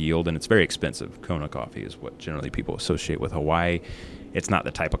low yield, and it's very expensive. Kona coffee is what generally people associate with Hawaii. it's not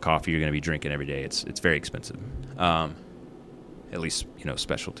the type of coffee you're going to be drinking every day. It's very expensive, at least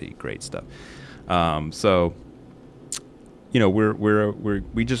specialty grade stuff. So we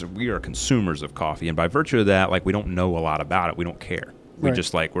are consumers of coffee, and by virtue of that, like, we don't know a lot about it. We don't care. We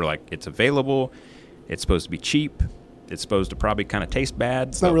just we're like, it's available. It's supposed to be cheap. It's supposed to probably kind of taste bad.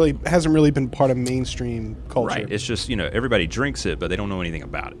 It's not really, hasn't really been part of mainstream culture. Right. It's just, everybody drinks it, but they don't know anything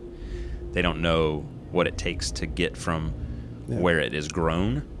about it. They don't know what it takes to get from where it is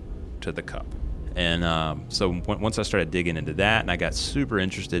grown to the cup. And so once I started digging into that, and I got super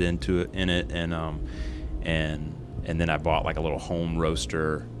interested in it, and then I bought like a little home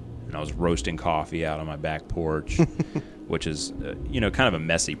roaster, and I was roasting coffee out on my back porch, which is kind of a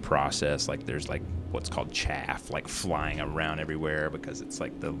messy process. Like, there's like what's called chaff, like, flying around everywhere, because it's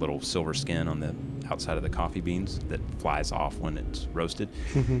like the little silver skin on the outside of the coffee beans that flies off when it's roasted.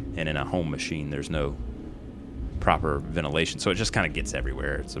 And in a home machine, there's no proper ventilation, so it just kind of gets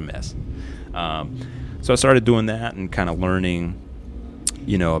everywhere. It's a mess. So I started doing that and kind of learning,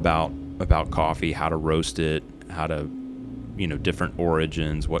 about coffee, how to roast it, how to, different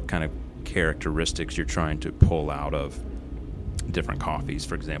origins, what kind of characteristics you're trying to pull out of different coffees.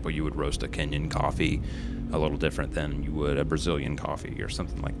 For example, you would roast a Kenyan coffee a little different than you would a Brazilian coffee or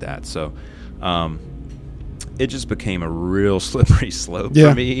something like that. So it just became a real slippery slope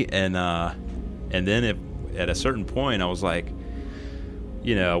for me. And then at a certain point, I was like,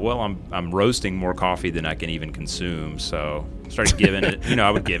 I'm roasting more coffee than I can even consume. So I started giving it,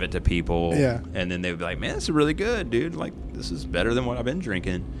 I would give it to people. And then they would be like, man, this is really good, dude. Like, this is better than what I've been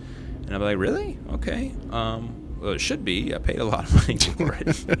drinking. And I'd be like, really? Okay. Well, it should be. I paid a lot of money for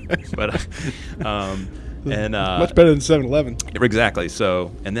it. But, much better than 7-Eleven. Exactly.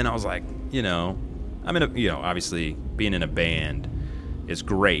 So, and then I was like, obviously being in a band is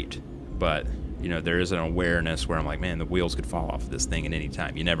great, but there is an awareness where I'm like, man, the wheels could fall off this thing at any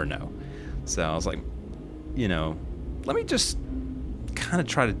time. You never know. So I was like, let me just kind of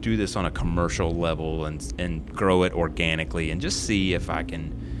try to do this on a commercial level and grow it organically, and just see if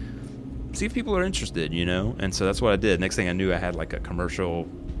people are interested, And so that's what I did. Next thing I knew, I had like a commercial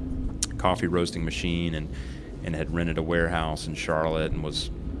coffee roasting machine, and had rented a warehouse in Charlotte, and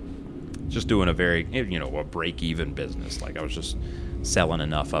was just doing a very, a break-even business. Like, I was just selling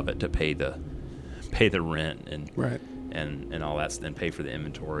enough of it to pay the rent and all that, and pay for the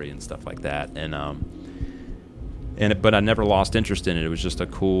inventory and stuff like that. But I never lost interest in it. It was just a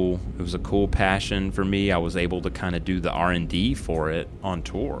cool passion for me. I was able to kind of do the R&D for it on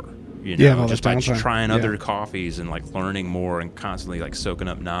tour, just by trying other coffees and like learning more, and constantly like soaking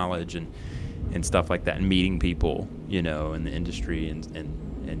up knowledge and stuff like that, and meeting people, in the industry,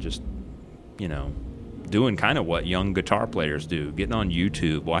 and just, doing kind of what young guitar players do, getting on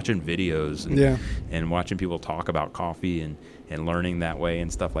YouTube, watching videos, and watching people talk about coffee, and learning that way and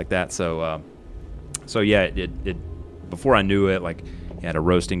stuff like that. So it before I knew it, like, I had a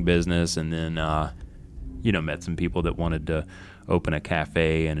roasting business, and then met some people that wanted to open a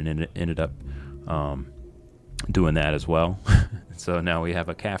cafe, and it ended up doing that as well. So now we have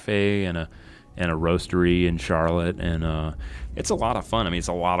a cafe and a roastery in Charlotte, and it's a lot of fun. I mean, it's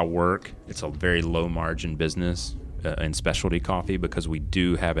a lot of work. It's a very low margin business in specialty coffee, because we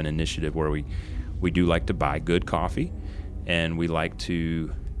do have an initiative where we do like to buy good coffee, and we like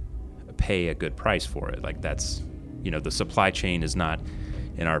to pay a good price for it. Like, that's, the supply chain is not,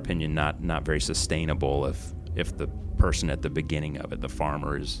 in our opinion, not very sustainable if the person at the beginning of it, the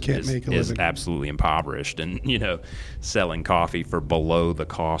farmer, is absolutely impoverished, and selling coffee for below the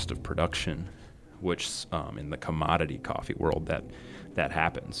cost of production, which in the commodity coffee world that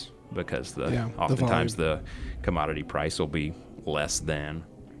happens, because oftentimes the commodity price will be less than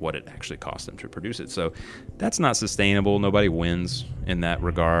what it actually costs them to produce it. So that's not sustainable. Nobody wins in that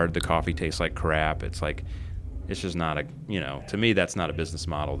regard. The coffee tastes like crap. It's like, it's just not to me, that's not a business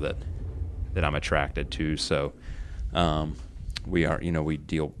model that I'm attracted to. So we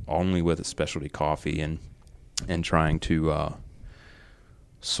deal only with a specialty coffee, and trying to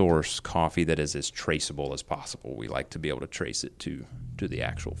source coffee that is as traceable as possible. We like to be able to trace it to the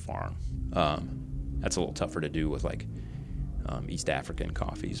actual farm. That's a little tougher to do with like East African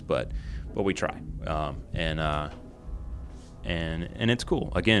coffees, but we try. And it's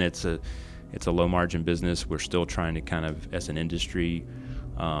cool. Again, it's a low margin business. We're still trying to kind of, as an industry,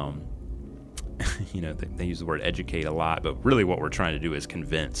 they use the word educate a lot, but really what we're trying to do is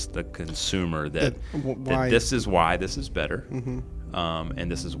convince the consumer that this is why this is better, and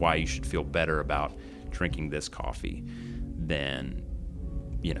this is why you should feel better about drinking this coffee than,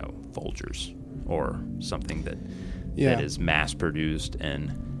 Folgers or something that is mass produced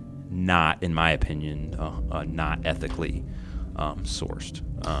and not, in my opinion, not ethically sourced.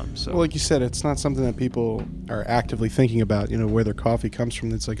 So, well, like you said, it's not something that people are actively thinking about. Where their coffee comes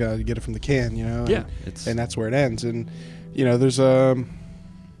from. It's like you get it from the can. Yeah, and that's where it ends. And there's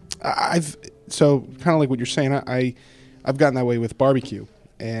I've so kind of like what you're saying. I've gotten that way with barbecue,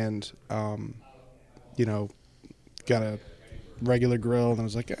 and got a regular grill, and I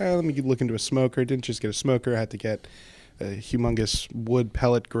was like, let me look into a smoker. Didn't just get a smoker. I had to get a humongous wood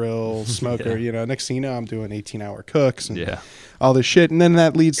pellet grill smoker. Yeah. Next thing you know, I'm doing 18-hour cooks and yeah, all this shit. And then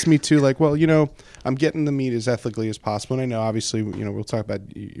that leads me to like, well, I'm getting the meat as ethically as possible. And I know, obviously, we'll talk about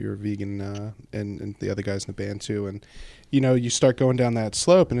you're vegan and the other guys in the band too. And, you start going down that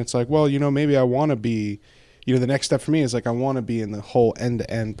slope and it's like, well, maybe I want to be, the next step for me is like, I want to be in the whole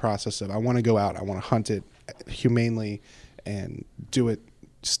end-to-end process of, I want to go out, I want to hunt it humanely and do it.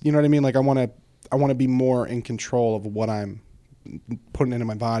 You know what I mean? Like I want to be more in control of what I'm putting into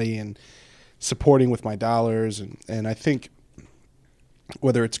my body and supporting with my dollars. And I think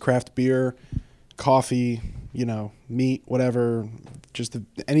whether it's craft beer, coffee, meat, whatever, just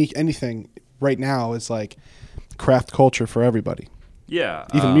anything right now is like craft culture for everybody. Yeah.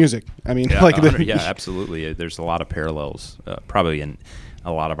 Even music. I mean, yeah, like, yeah, absolutely. There's a lot of parallels, probably in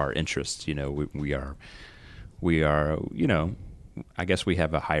a lot of our interests. We are, I guess we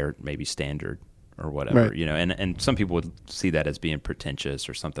have a higher maybe standard or whatever, right. And some people would see that as being pretentious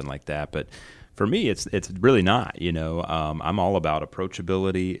or something like that. But for me, it's really not, I'm all about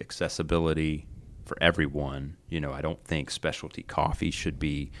approachability, accessibility for everyone. I don't think specialty coffee should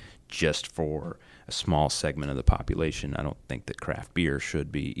be just for a small segment of the population. I don't think that craft beer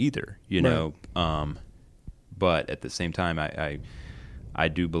should be either, Right. But at the same time, I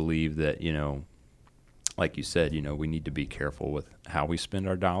do believe that, like you said, we need to be careful with how we spend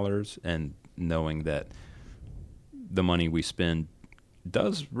our dollars and knowing that the money we spend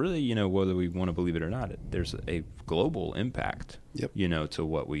does really, whether we want to believe it or not, there's a global impact, Yep. To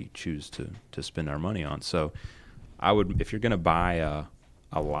what we choose to spend our money on. So I would, if you're going to buy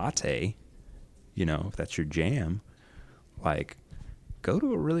a latte, if that's your jam, like go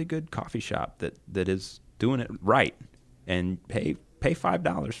to a really good coffee shop that is doing it right and pay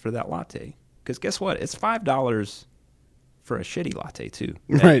 $5 for that latte. Because guess what? It's $5 for a shitty latte too,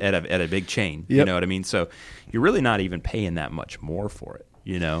 right. at a big chain. Yep. You know what I mean? So you're really not even paying that much more for it.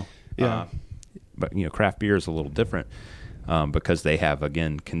 Yeah. But craft beer is a little different because they have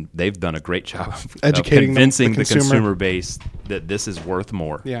they've done a great job of educating convincing the consumer base that this is worth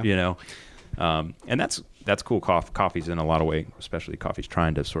more. Yeah. And that's cool. Coffee's in a lot of ways, especially coffee's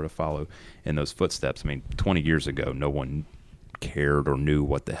trying to sort of follow in those footsteps. I mean, 20 years ago, no one cared or knew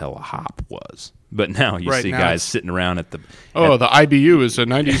what the hell a hop was. But now you see guys sitting around at the... Oh, the IBU is a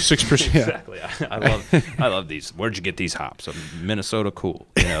 96%. Yeah. Exactly. I love these. Where'd you get these hops? Minnesota, cool.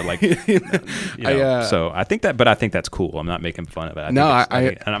 So I think that's cool. I'm not making fun of it. And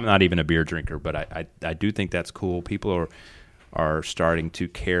I'm not even a beer drinker, but I do think that's cool. People are starting to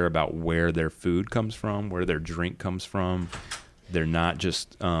care about where their food comes from, where their drink comes from. They're not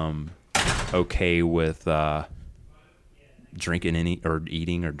just okay with drinking any or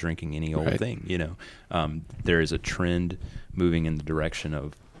eating or drinking any old thing. There is a trend moving in the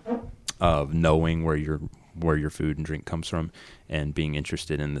direction of knowing where your food and drink comes from and being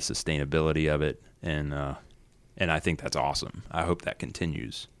interested in the sustainability of it, and I think that's awesome. I hope that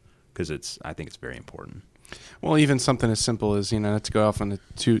continues because I think it's very important. Well, even something as simple as, not to go off on a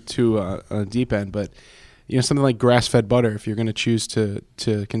deep end, but something like grass-fed butter. If you're going to choose to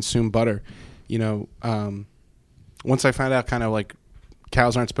consume butter, once I found out kind of like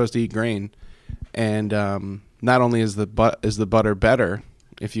cows aren't supposed to eat grain, and not only is the butter better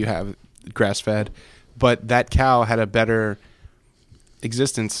if you have grass-fed, but that cow had a better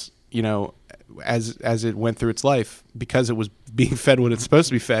existence, as it went through its life because it was being fed what it's supposed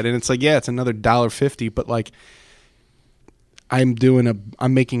to be fed. And it's like, yeah, it's another $1.50, but like I'm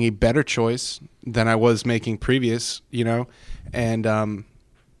making a better choice than I was making previous, and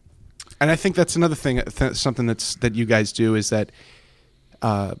I think that's another thing, something that you guys do is that,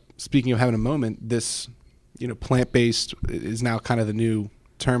 speaking of having a moment, this, plant-based is now kind of the new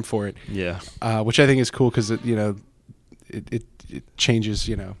term for it. Yeah. Which I think is cool because it changes,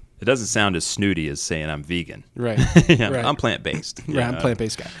 It doesn't sound as snooty as saying I'm vegan. Right. Yeah, right. I'm plant-based. Right, I'm a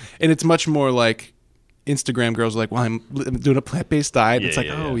plant-based guy. And it's much more like Instagram girls are like, well, I'm doing a plant-based diet. It's like,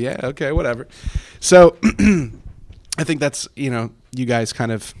 yeah, okay, whatever. So I think that's, you guys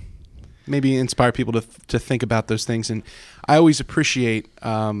kind of maybe inspire people to think about those things. And I always appreciate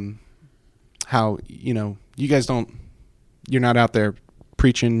how, you guys you're not out there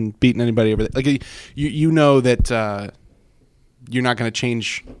preaching, beating anybody over. Like, that you're not going to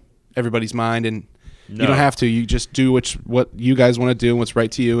change everybody's mind. And You don't have to. You just do what you guys want to do and what's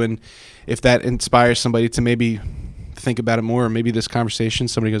right to you. And if that inspires somebody to maybe think about it more, or maybe this conversation,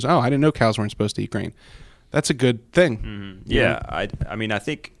 somebody goes, "Oh, I didn't know cows weren't supposed to eat grain." That's a good thing. Mm-hmm. Yeah, I mean, I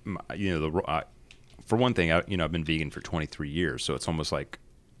think for one thing, I've been vegan for 23 years, so it's almost like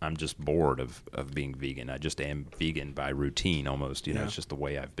I'm just bored of being vegan. I just am vegan by routine almost. It's just the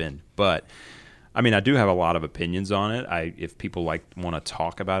way I've been. But I mean, I do have a lot of opinions on it. If people want to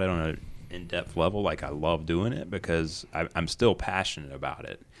talk about it on an in-depth level, I love doing it because I'm still passionate about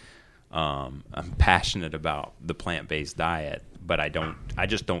it. I'm passionate about the plant-based diet, but I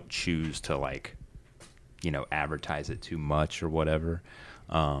just don't choose to advertise it too much or whatever.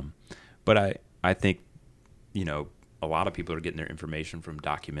 But I think, a lot of people are getting their information from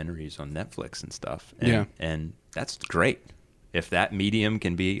documentaries on Netflix and stuff. And that's great. If that medium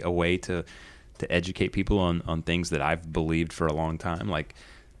can be a way to educate people on things that I've believed for a long time,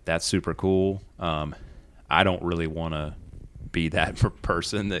 that's super cool. I don't really want to be that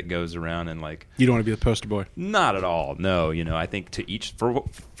person that goes around and you don't want to be the poster boy. Not at all. No, I think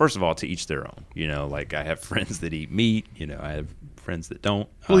first of all, to each their own. I have friends that eat meat. I have friends that don't.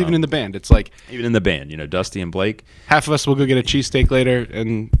 Well, even in the band, it's even in the band, Dusty and Blake. Half of us will go get a cheesesteak later,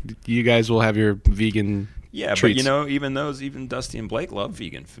 and you guys will have your vegan. Yeah, treats. But even Dusty and Blake love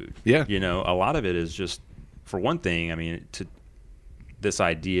vegan food. Yeah, a lot of it is just, for one thing, I mean, to this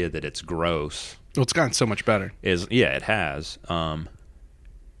idea that it's gross. Well, it's gotten so much better. It has.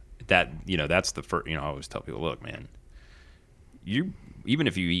 That's the first. I always tell people, look, man, even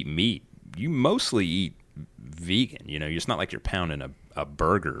if you eat meat, you mostly eat vegan. It's not like you're pounding a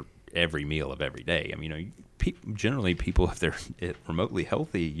burger every meal of every day. I mean, generally people, if they're remotely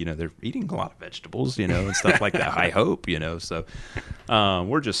healthy, they're eating a lot of vegetables, and stuff like that. I hope, So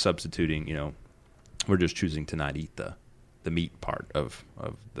we're just substituting. We're just choosing to not eat the meat part of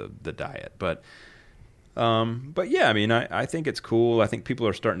the diet. But yeah, I mean, I think it's cool. I think people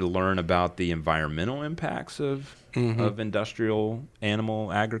are starting to learn about the environmental impacts of industrial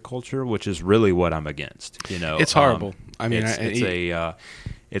animal agriculture, which is really what I'm against. It's horrible. I mean,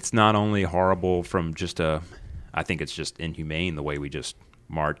 it's not only horrible from I think it's just inhumane the way we just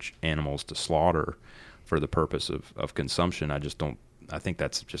march animals to slaughter for the purpose of consumption. I think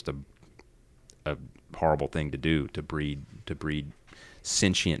that's just a horrible thing to do, to breed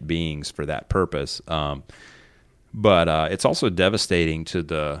sentient beings for that purpose. But it's also devastating to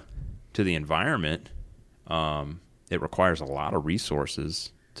the environment. It requires a lot of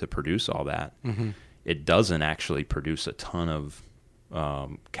resources to produce all that. Mm-hmm. It doesn't actually produce a ton of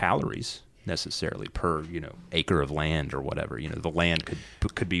calories necessarily per acre of land or whatever. The land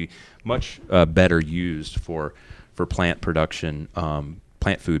could be much better used for plant production,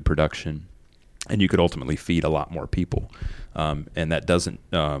 plant food production. And you could ultimately feed a lot more people, and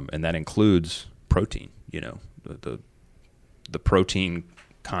that includes protein. The protein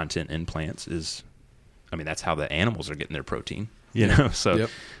content in plants is, I mean, that's how the animals are getting their protein. So yep.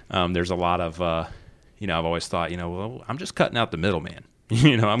 There's a lot of, I've always thought, well, I'm just cutting out the middleman.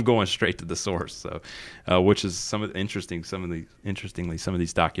 I'm going straight to the source. So, which is some of these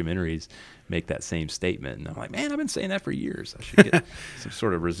documentaries make that same statement. And I'm like, man, I've been saying that for years. I should get some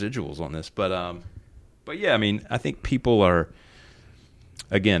sort of residuals on this. But yeah, I mean, I think people are,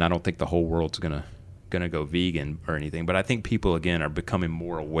 again, I don't think the whole world's gonna go vegan or anything, but I think people, again, are becoming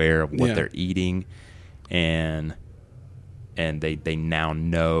more aware of what they're eating, and they now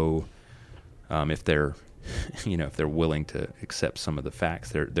know if they're if they're willing to accept some of the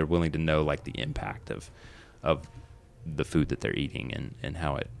facts, they're willing to know the impact of the food that they're eating and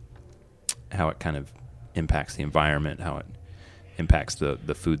how it kind of impacts the environment, how it impacts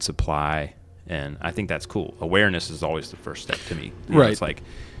the food supply. And I think that's cool. Awareness is always the first step to me. Right. It's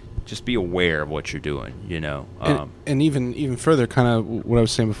just be aware of what you're doing, and even further, kind of what I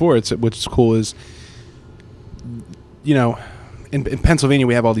was saying before, what's cool is, in Pennsylvania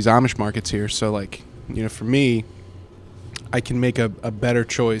we have all these Amish markets here. So for me, I can make a better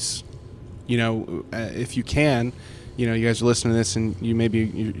choice. If you can, you guys are listening to this and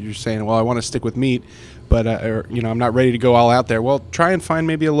you're saying, well, I want to stick with meat, but I'm not ready to go all out there. Well, try and find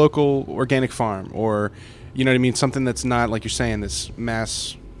maybe a local organic farm, or something that's not, like you're saying, this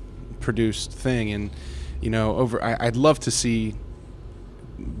mass produced thing. And I'd love to see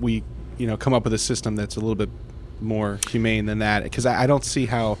we come up with a system that's a little bit more humane than that, because I don't see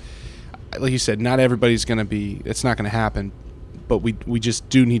how, like you said, not everybody's going to be, it's not going to happen, but we just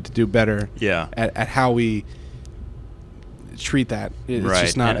do need to do better at how we treat that. It's right.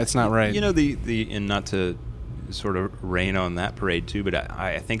 just not, it's not right. And not to sort of rain on that parade too, but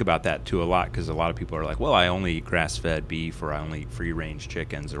I think about that too a lot, because a lot of people are like, well, I only eat grass-fed beef, or I only eat free-range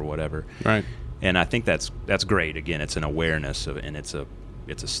chickens or whatever. Right. And I think that's great. Again, it's an awareness of, and it's a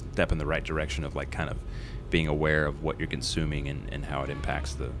step in the right direction of like kind of being aware of what you're consuming and how it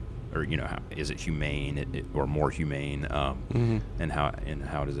impacts or how is it humane or more humane, and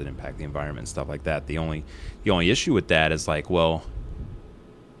how does it impact the environment and stuff like that. The only issue with that is like, well,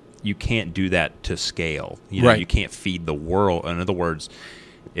 you can't do that to scale. Right. You can't feed the world. In other words,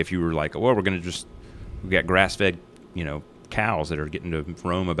 if you were like, well, we got grass-fed, cows that are getting to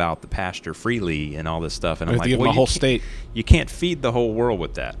roam about the pasture freely and all this stuff, and I'm like, well, whole state. You can't feed the whole world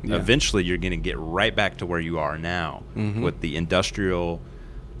with that. Yeah. Eventually, you're going to get right back to where you are now with the industrial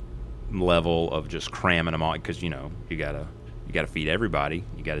level of just cramming them all, because you gotta feed everybody.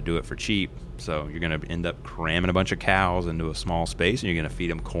 You got to do it for cheap. So you're going to end up cramming a bunch of cows into a small space, and you're going to feed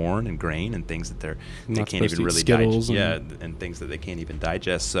them corn and grain and things that they can't even really digest. And things that they can't even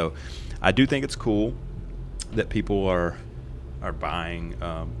digest. So I do think it's cool that people are buying,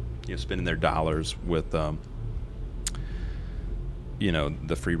 spending their dollars with, the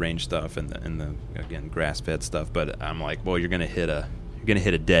free range stuff and the again grass-fed stuff. But I'm like, well, you're going to hit a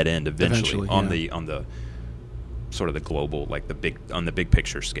dead end eventually on the sort of the global, like on the big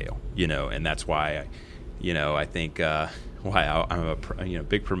picture scale, and that's why, I think why I'm a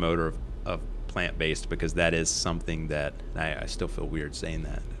big promoter of plant-based, because that is something that I still feel weird saying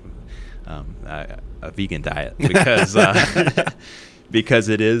that, a vegan diet, because because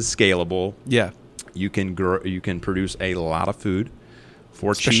it is scalable. Yeah, you can produce a lot of food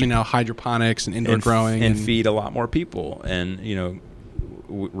for especially cheap, now hydroponics and indoor growing and feed a lot more people. And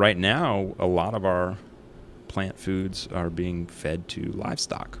right now a lot of our plant foods are being fed to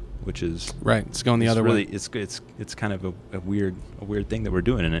livestock, which is right. It's going the other way. It's kind of a weird thing that we're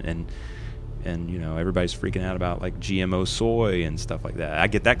doing, and everybody's freaking out about like GMO soy and stuff like that. I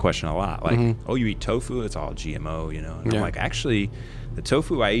get that question a lot, like, oh, you eat tofu? It's all GMO, And I'm like, actually, the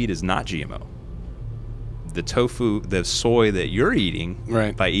tofu I eat is not GMO. The soy that you're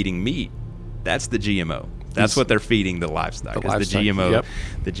eating by eating meat, that's the GMO. That's what they're feeding the livestock. The GMO,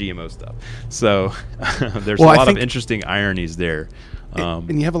 the GMO stuff. So there's a lot of interesting ironies there.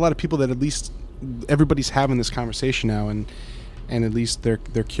 And you have a lot of people that at least everybody's having this conversation now, and at least they're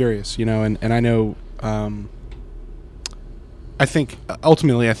curious, and I know. I think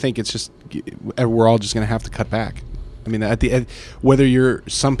ultimately, it's just we're all just going to have to cut back. I mean, at the end, whether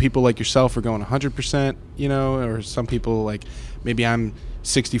some people like yourself are going 100%, or some people like maybe I'm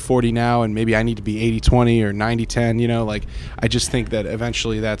 60-40 now, and maybe I need to be 80-20 or 90-10, like I just think that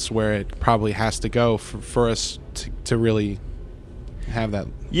eventually that's where it probably has to go for us to really have that.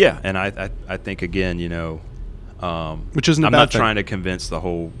 Yeah, and I think again, which isn't I'm not trying to convince the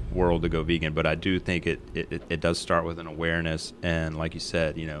whole world to go vegan, but I do think it does start with an awareness, and like you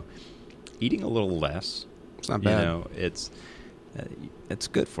said, eating a little less. It's not bad. It's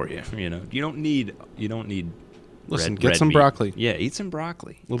good for you. You don't need. Listen, red get some meat. Broccoli. Yeah, eat some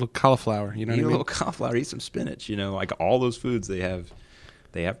broccoli. A little cauliflower. You know what I mean? Eat a little cauliflower. Eat some spinach. Like all those foods, they have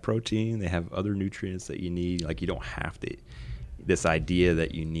protein. They have other nutrients that you need. Like you don't have to. This idea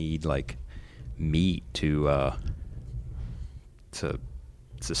that you need like meat to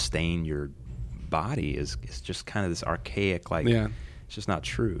sustain your body is just kind of this archaic, like, it's just not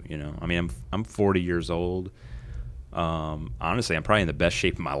true. I mean, I'm 40 years old. Honestly, I'm probably in the best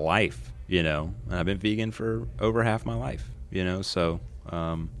shape of my life, and I've been vegan for over half my life, so,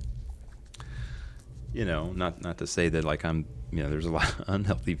 not to say that like I'm, there's a lot of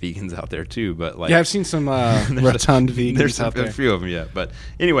unhealthy vegans out there too, but like, I've seen some rotund vegans there's out there. A few of them, but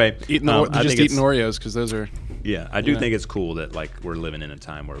anyway, eating Oreos because those are. Yeah, I do think it's cool that like we're living in a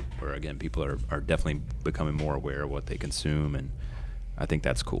time where again people are definitely becoming more aware of what they consume, and I think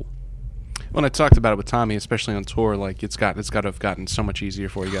that's cool. When I talked about it with Tommy, especially on tour, like it's got to have gotten so much easier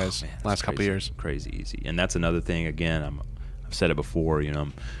for you guys last couple of years. Crazy easy, and that's another thing. Again, I've said it before.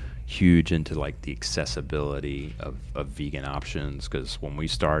 I'm huge into like the accessibility of vegan options, because when we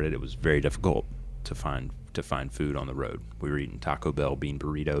started, it was very difficult to find food on the road. We were eating Taco Bell bean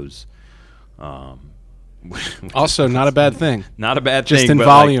burritos. Also, not a bad thing. Not a bad just thing. In but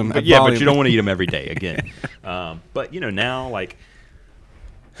volume. But you don't want to eat them every day again. But now, like,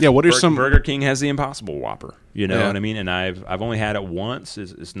 what are some? Burger King has the Impossible Whopper. You know what I mean? And I've only had it once.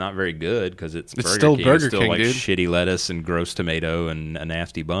 It's not very good because it's Burger still King. Burger it's still King, like dude. Shitty lettuce and gross tomato and a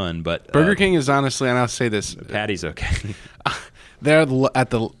nasty bun. But Burger King is honestly, and I'll say this: patty's okay. They're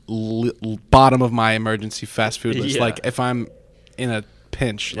at the bottom of my emergency fast food list. Yeah. Like if I'm in a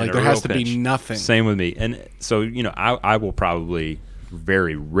pinch, like there has to be nothing. Same with me. And so I will probably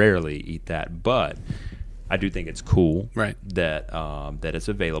very rarely eat that, but I do think it's cool, right? That it's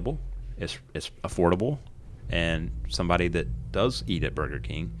available, it's affordable, and somebody that does eat at Burger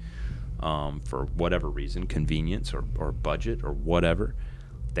King, for whatever reason, convenience or budget or whatever,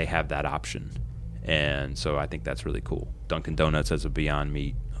 they have that option. And so I think that's really cool. Dunkin' Donuts has a Beyond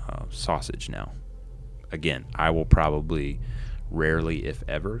Meat sausage now. Again, I will probably rarely, if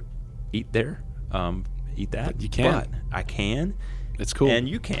ever, eat there. Eat that. But you can. But I can. It's cool. And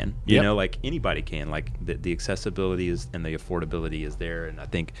you can. You know, like anybody can. Like the accessibility is and the affordability is there. And I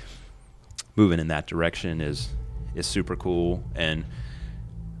think moving in that direction is super cool. And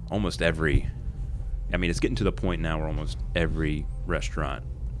almost every, I mean, it's getting to the point now where almost every restaurant,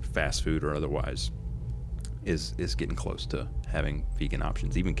 fast food or otherwise, is getting close to having vegan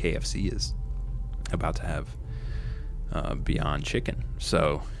options. Even KFC is about to have Beyond Chicken.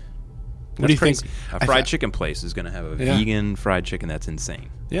 So what do you crazy. think? A fried chicken place is going to have a vegan fried chicken. That's insane.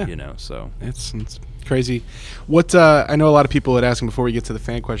 Yeah. You know, so. It's crazy. What I know a lot of people had asked before we get to the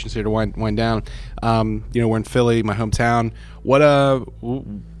fan questions here to wind down. You know, we're in Philly, my hometown. What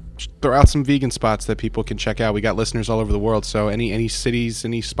throw out some vegan spots that people can check out. We got listeners all over the world. So any cities,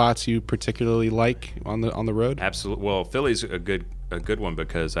 any spots you particularly like on the road? Absolutely. Well, Philly's a good one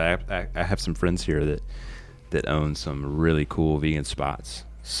because I have some friends here that own some really cool vegan spots.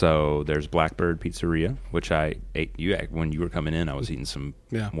 So there's Blackbird Pizzeria, which I ate. When you were coming in, I was eating some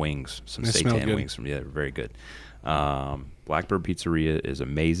wings, some seitan wings from very good. Blackbird Pizzeria is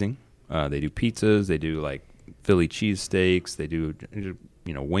amazing. They do pizzas, they do like Philly cheesesteaks, they do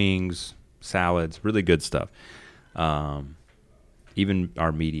wings, salads, really good stuff. Even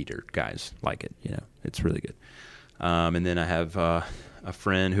our meat eater guys like it. It's really good. And then I have a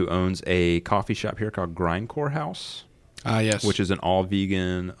friend who owns a coffee shop here called Grindcore House. Yes. Which is an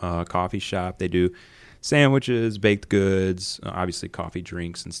all-vegan coffee shop. They do sandwiches, baked goods, obviously coffee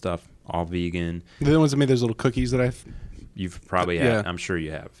drinks and stuff, all vegan. They're the ones that made those little cookies that You've probably had. I'm sure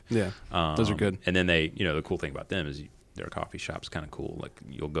you have. Yeah, those are good. And then they, the cool thing about them is their coffee shop's kind of cool. Like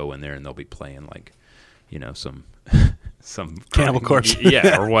you'll go in there and they'll be playing like, some Cannibal Corpse,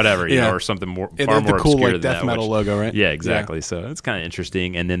 or whatever, or something far more cool obscure like than death that, metal logo, right? Yeah, exactly. Yeah. So it's kind of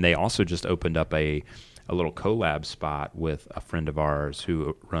interesting. And then they also just opened up a little collab spot with a friend of ours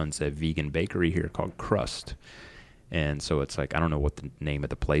who runs a vegan bakery here called Crust. And so it's like, I don't know what the name of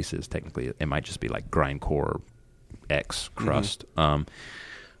the place is technically. It might just be like Grindcore X Crust. Mm-hmm.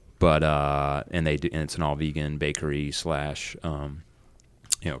 And it's an all vegan bakery /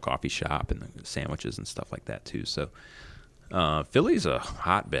 coffee shop and the sandwiches and stuff like that too. So Philly's a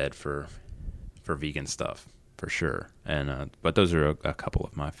hotbed for vegan stuff for sure. And but those are a couple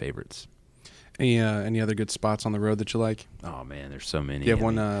of my favorites. Any other good spots on the road that you like? Oh man, there's so many. Do you have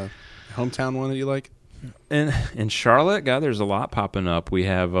one hometown one that you like? In Charlotte, God, there's a lot popping up. We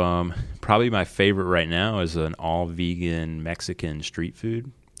have probably my favorite right now is an all vegan Mexican street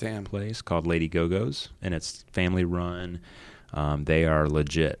food place called Lady Go-Go's, and it's family run. They are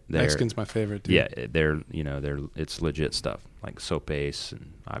legit. Mexican's my favorite, dude. Yeah, it's legit stuff like sopes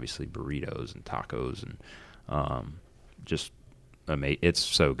and obviously burritos and tacos and just amazing. It's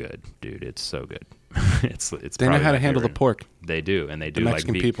so good, dude. It's so good. it's they know how to handle the pork. They do, and they do the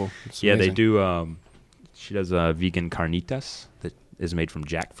Mexican people. It's yeah, amazing. they do. She does vegan carnitas that is made from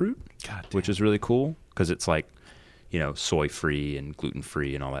jackfruit, which is really cool because it's like soy free and gluten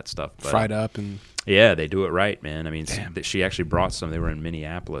free and all that stuff. But, fried up and yeah, they do it right, man. I mean, she actually brought some. They were in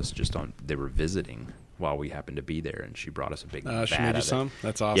Minneapolis, they were visiting while we happened to be there, and she brought us a big. She made you some.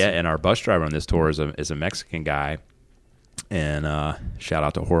 That's awesome. Yeah, and our bus driver on this tour is a Mexican guy, and shout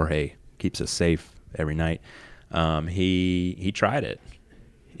out to Jorge, keeps us safe every night. He tried it,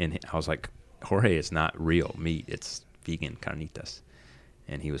 and I was like, Jorge, it's not real meat; it's vegan carnitas,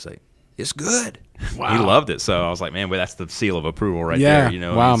 and he was like, it's good. Wow. He loved it. So I was like, man, well, that's the seal of approval right there.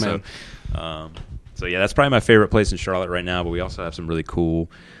 Wow, man. So yeah, that's probably my favorite place in Charlotte right now. But we also have some really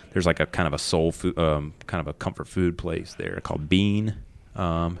cool. There's like a kind of a soul food, kind of a comfort food place there called Bean,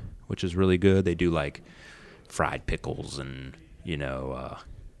 which is really good. They do like fried pickles and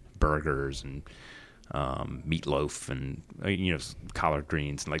burgers and meatloaf and collard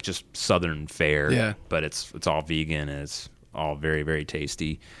greens and like just Southern fare. Yeah. But it's all vegan and it's all very, very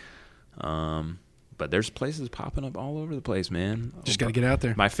tasty. But there's places popping up all over the place, man. Just got to get out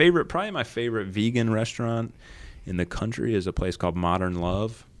there. Probably my favorite vegan restaurant in the country is a place called Modern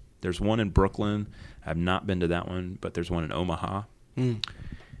Love. There's one in Brooklyn. I've not been to that one, but there's one in Omaha.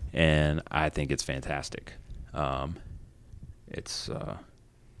 And I think it's fantastic. It's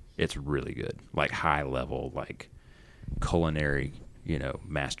really good. Like high level, like culinary,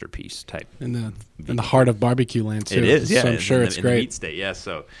 masterpiece type. In the heart of barbecue land too. It is, yeah. So I'm sure it's in great. The meat state, yeah.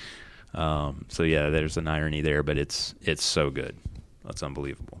 So yeah, there's an irony there, but it's so good. That's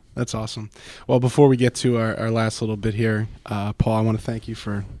unbelievable. That's awesome. Well, before we get to our last little bit here, Paul, I want to thank you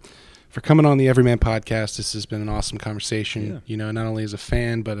for for coming on the Everyman Podcast. This has been an awesome conversation. Yeah. You know, not only as a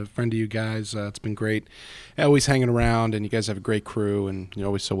fan, but a friend of you guys. It's been great. Always hanging around, and you guys have a great crew, and you're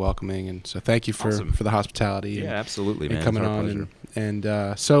always so welcoming. And so thank you for the hospitality. Yeah, absolutely, and man. coming on.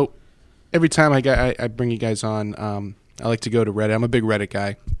 And so every time I bring you guys on, I like to go to Reddit. I'm a big Reddit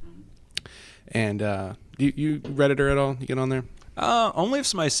guy. And you Redditor at all? You get on there? Only if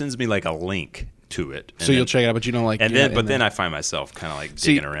somebody sends me like a link to it. So you'll check it out, but you don't like. And then I find myself kind of like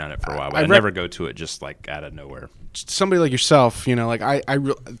digging around it for a while. But I never go to it just like out of nowhere. Somebody like yourself, you know, like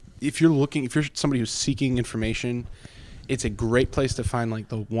if you're somebody who's seeking information, it's a great place to find like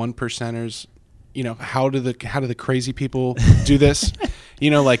the 1%ers. You know, how do the crazy people do this?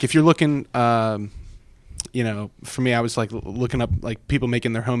 You know, like if you're looking. You know, for me, I was like looking up like people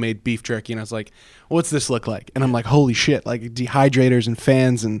making their homemade beef jerky, and I was like, "What's this look like?" And I'm like, "Holy shit!" Like dehydrators and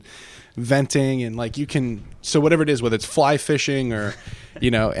fans and venting, and like you can. So whatever it is, whether it's fly fishing or,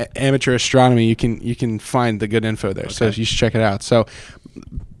 you know, amateur astronomy, you can find the good info there. Okay. So you should check it out. So,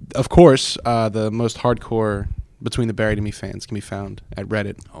 of course, the most hardcore Between the Buried and Me fans can be found at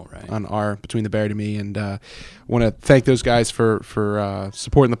Reddit. All right. On our Between the Buried and Me, and want to thank those guys for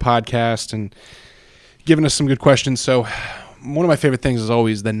supporting the podcast and giving us some good questions. So one of my favorite things is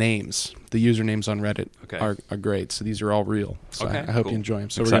always the names. The usernames on Reddit are great. So these are all real. So I hope you enjoy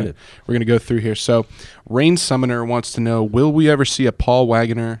them. So we're gonna go through here. So Rain Summoner wants to know, will we ever see a Paul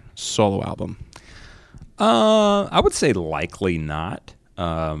Waggoner solo album? I would say likely not.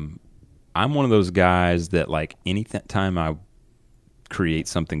 I'm one of those guys that like any time I create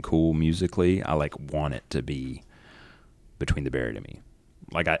something cool musically, I like want it to be Between the Buried and Me.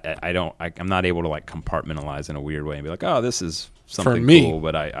 Like I'm not able to like compartmentalize in a weird way and be like, oh, this is something cool,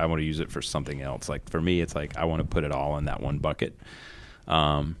 but I want to use it for something else. Like for me, it's like I want to put it all in that one bucket.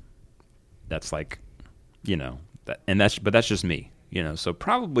 That's like, you know, but that's just me, you know. So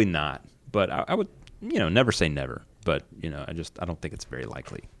probably not. But I would, you know, never say never. But you know, I don't think it's very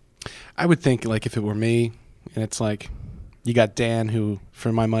likely. I would think like if it were me, and it's like you got Dan, who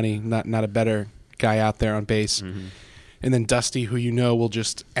for my money, not a better guy out there on bass. Mm-hmm. And then Dusty, who you know will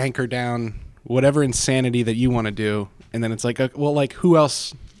just anchor down whatever insanity that you want to do. And then it's like, well, like who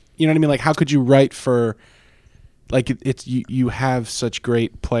else? You know what I mean? Like how could you write for? Like it's you have such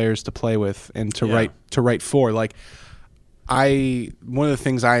great players to play with and to write for. Like one of the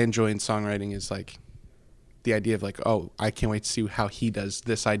things I enjoy in songwriting is like the idea of like, oh, I can't wait to see how he does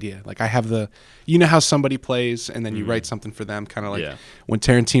this idea. Like I have you know how somebody plays and then you write something for them, kind of like when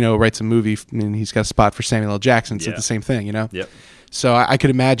Tarantino writes a movie and he's got a spot for Samuel L. Jackson. It's like the same thing, you know? Yep. So I could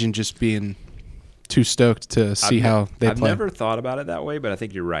imagine just being too stoked to see how they play. I've never thought about it that way, but I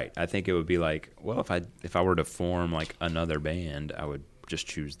think you're right. I think it would be like, well, if I were to form like another band, I would just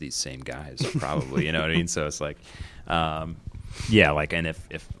choose these same guys probably, you know what I mean? So it's like, like, and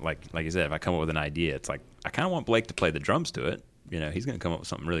if like you said, if I come up with an idea, it's like, I kind of want Blake to play the drums to it. You know, he's going to come up with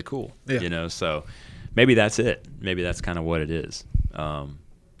something really cool, you know? So maybe that's it. Maybe that's kind of what it is. And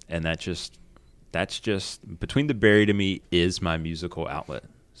that's just Between the Buried and Me is my musical outlet.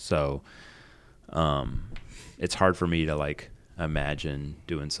 So, it's hard for me to like imagine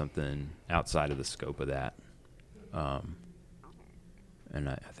doing something outside of the scope of that. And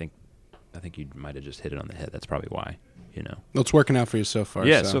I think you might have just hit it on the head. That's probably why, you know. Well, it's working out for you so far.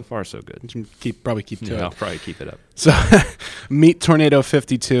 Yeah, so far so good. Probably keep to it. I'll probably keep it up. So, Meat Tornado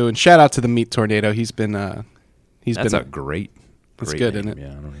 52, and shout out to the Meat Tornado. That's a great That's good, name. Isn't it?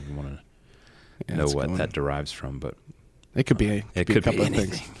 Yeah, I don't even want to know what that derives from, but it could be a couple of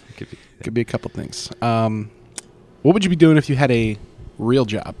things. It could be a couple things. What would you be doing if you had a real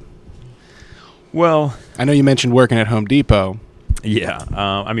job? Well, I know you mentioned working at Home Depot. Yeah.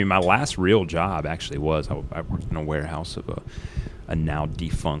 I mean, my last real job actually was I worked in a warehouse of a now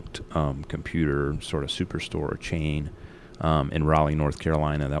defunct computer sort of superstore chain in Raleigh, North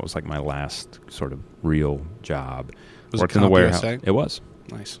Carolina. That was like my last sort of real job. Worked in the warehouse. It was.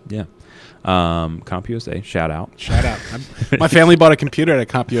 Nice. Yeah. CompUSA, shout out. My family bought a computer at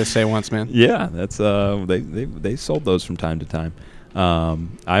CompUSA once, man. Yeah, that's they sold those from time to time.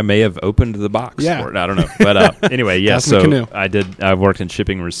 I may have opened the box for it. I don't know. But anyway, yeah. So I worked in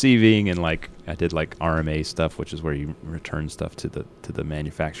shipping and receiving, and like I did like RMA stuff, which is where you return stuff to the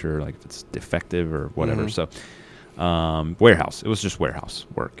manufacturer, like if it's defective or whatever. Mm-hmm. So warehouse. It was just warehouse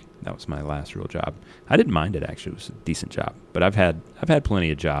work. That was my last real job. I didn't mind it actually. It was a decent job. But I've had plenty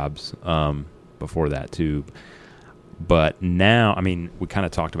of jobs before that too. But now, I mean, we kind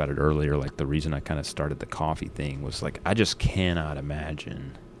of talked about it earlier, like the reason I kind of started the coffee thing was like I just cannot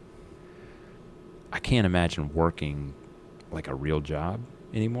imagine. I can't imagine working like a real job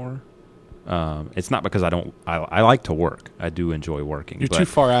anymore. It's not because I like to work. I do enjoy working. You're too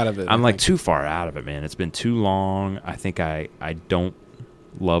far out of it. I'm like too far out of it, man. It's been too long. I think I don't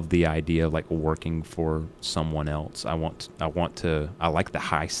love the idea of like working for someone else. I like the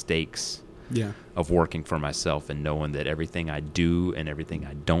high stakes of working for myself and knowing that everything I do and everything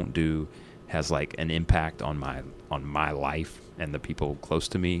I don't do has like an impact on my life and the people close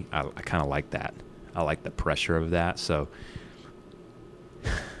to me. I kind of like that. I like the pressure of that. So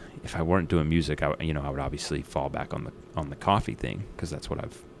if I weren't doing music, I would obviously fall back on the coffee thing because that's what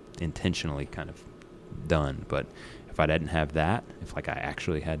I've intentionally kind of done. But if I didn't have that, if like I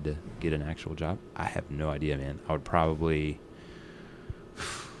actually had to get an actual job, I have no idea, man. I would probably.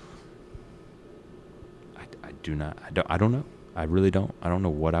 I don't know. I really don't. I don't know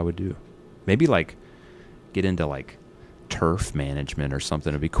what I would do. Maybe like get into like turf management or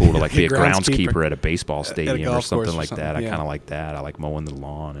something. It'd be cool to like be a groundskeeper at a baseball stadium or something like that. I kind of like that. I like mowing the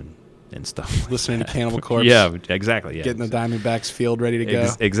lawn and stuff. Listening to Cannibal Corpse. Yeah, exactly. Yeah. Getting the Diamondbacks field ready to go.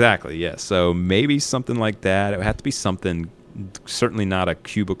 Exactly. Yeah. So maybe something like that. It would have to be something. Certainly not a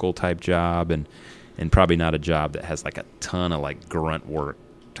cubicle type job, and probably not a job that has like a ton of like grunt work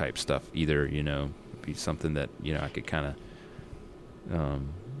type stuff either. Be something that I could kind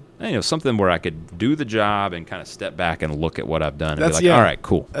of. Something where I could do the job and kind of step back and look at what I've done and be like, all right,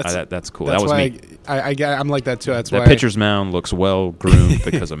 cool. That's cool. That was me. I'm like that too. That's why pitcher's mound looks well groomed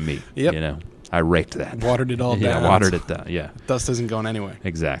because of me. Yep. I raked that. Watered it all down. Yeah, watered it down. Yeah. Dust isn't going anywhere.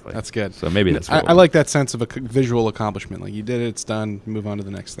 Exactly. That's good. So maybe that's I like that sense of a visual accomplishment. Like you did it, it's done, move on to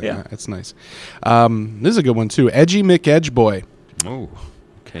the next thing. Yeah. That's nice. This is a good one too. Edgy McEdgeboy. Oh,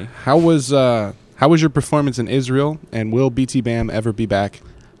 okay. How was your performance in Israel, and will BT Bam ever be back?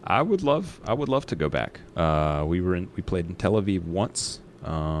 I would love to go back. We played in Tel Aviv once.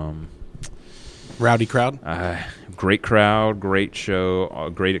 Rowdy crowd. Great crowd, great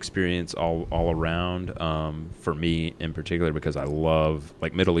show, great experience all around. For me in particular, because I love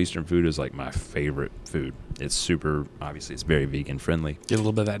like Middle Eastern food is like my favorite food. It's super. Obviously, it's very vegan friendly. Get a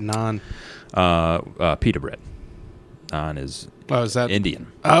little bit of that naan. Pita bread. Naan is. Oh, is that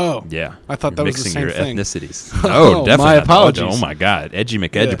Indian? Oh, yeah. I thought that was the same mixing thing. your ethnicities. No, definitely. My apologies. Oh my God, Edgy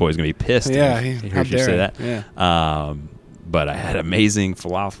McEdgeboy is gonna be pissed. Yeah, he how hears you dare say he? that. Yeah. But I had amazing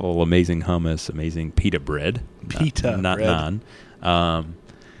falafel, amazing hummus, amazing pita bread. Not naan.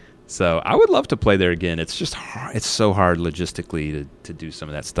 So I would love to play there again. It's just hard. It's so hard logistically to do some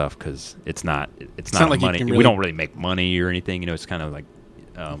of that stuff because it's not like money. We don't really make money or anything. It's kind of like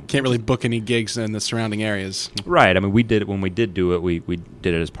can't really book any gigs in the surrounding areas. Right. I mean, we did it when we did do it. We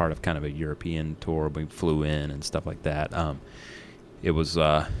did it as part of kind of a European tour. We flew in and stuff like that. It was,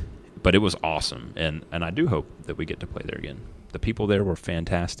 but it was awesome, and I do hope that we get to play there again. The people there were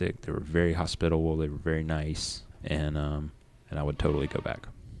fantastic. They were very hospitable. They were very nice, and I would totally go back.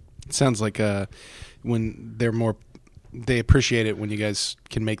 It sounds like when they appreciate it when you guys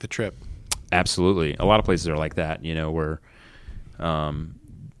can make the trip. Absolutely. A lot of places are like that, where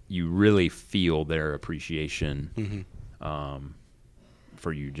you really feel their appreciation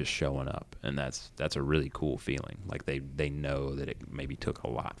for you just showing up, and that's a really cool feeling. Like they know that it maybe took a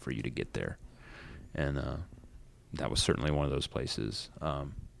lot for you to get there, and that was certainly one of those places.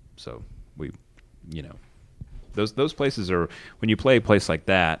 So we, those places are, when you play a place like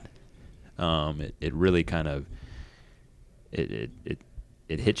that, it really kind of it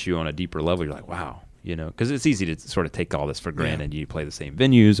hits you on a deeper level. You're like, wow. Because it's easy to sort of take all this for granted. Yeah. You play the same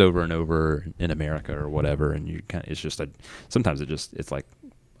venues over and over in America or whatever, and it's just sometimes it's like,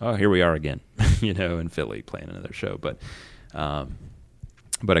 oh, here we are again, in Philly playing another show. But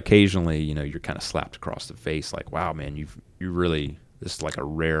occasionally, you're kind of slapped across the face, like, wow, man, you really, this is like a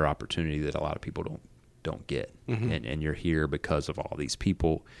rare opportunity that a lot of people don't get, and you're here because of all these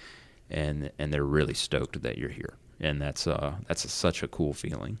people, and they're really stoked that you're here, and that's such a cool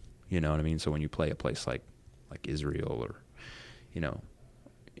feeling. You know what I mean? So when you play a place like Israel, or,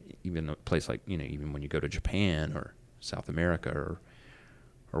 even a place like, even when you go to Japan or South America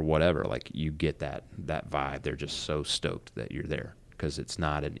or whatever, like you get that vibe. They're just so stoked that you're there because it's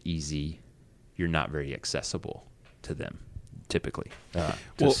not you're not very accessible to them typically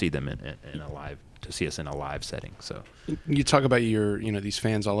to see them in a live, to see us in a live setting. So you talk about your, these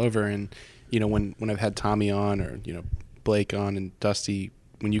fans all over, and, when I've had Tommy on or, Blake on and Dusty,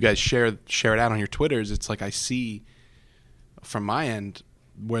 when you guys share it out on your Twitters, it's like I see from my end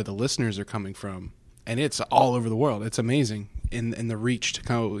where the listeners are coming from, and it's all over the world. It's amazing in the reach to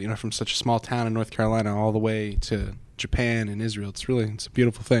come, from such a small town in North Carolina all the way to Japan and Israel. It's a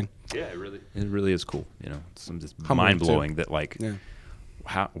beautiful thing. Yeah, it really is cool. It's just mind blowing that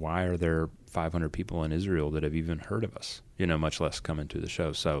why are there 500 people in Israel that have even heard of us? Much less coming to the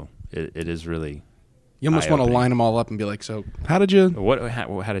show. So it is really. You almost want to line them all up and be like, so how did you?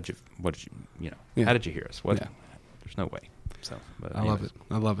 How did you? How did you hear us? There's no way. So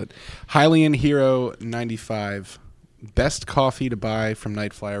I love it. Hylian Hero 95, best coffee to buy from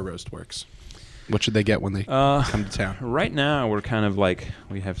Night Flyer Roastworks. What should they get when they come to town? Right now, we're kind of like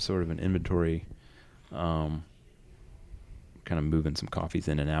we have sort of an inventory. Kind of moving some coffees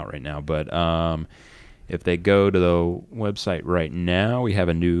in and out right now, but if they go to the website right now, we have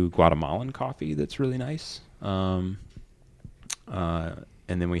a new Guatemalan coffee that's really nice. And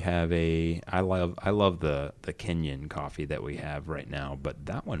then we have I love the Kenyan coffee that we have right now, but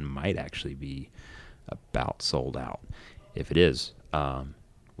that one might actually be about sold out. If it is,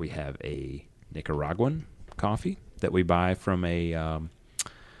 we have a Nicaraguan coffee that we buy from a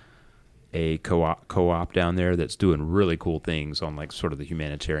co-op down there that's doing really cool things on like sort of the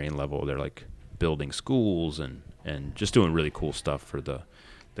humanitarian level. They're like building schools and just doing really cool stuff for the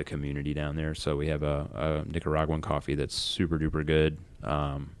community down there. So we have a Nicaraguan coffee that's super duper good.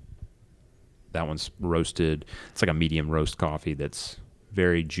 That one's roasted. It's like a medium roast coffee that's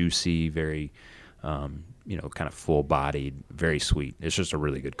very juicy, very kind of full bodied, very sweet. It's just a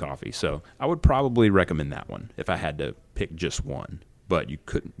really good coffee. So I would probably recommend that one if I had to pick just one. But you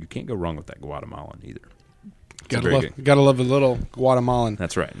can't go wrong with that Guatemalan either. Gotta love a little Guatemalan.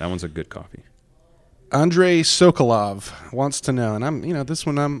 That's right. That one's a good coffee. Andrei Sokolov wants to know, and I'm this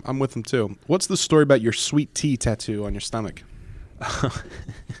one I'm with him too. What's the story about your sweet tea tattoo on your stomach?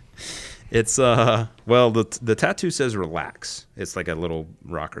 It's the tattoo says relax. It's like a little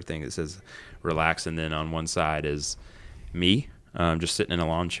rocker thing that says relax, and then on one side is me, just sitting in a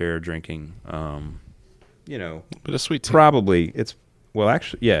lawn chair drinking, But a sweet tea. Probably it's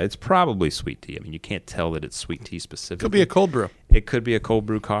probably sweet tea. I mean, you can't tell that it's sweet tea specifically. Could be a cold brew. It could be a cold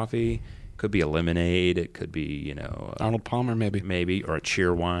brew coffee. Could be a lemonade. It could be, Arnold Palmer, maybe, or a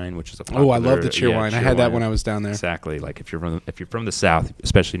cheer wine, which is a popular. Oh, I love the cheer wine. I had that when I was down there. Exactly. Like if you're from the South,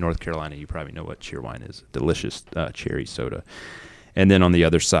 especially North Carolina, you probably know what cheer wine is. Delicious cherry soda. And then on the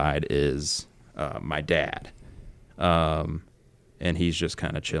other side is my dad, and he's just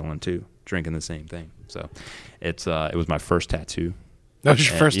kind of chilling too, drinking the same thing. So it was my first tattoo. That was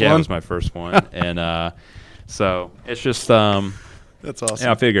your first one? Yeah, it was my first one. And so it's just that's awesome.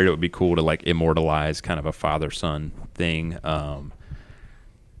 Yeah, I figured it would be cool to like immortalize kind of a father-son thing.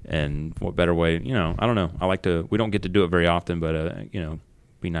 And what better way, I don't know. We don't get to do it very often, but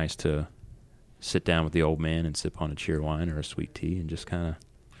be nice to sit down with the old man and sip on a cheer wine or a sweet tea and just kind of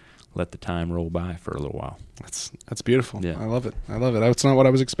let the time roll by for a little while. That's beautiful. Yeah. I love it. That's not what I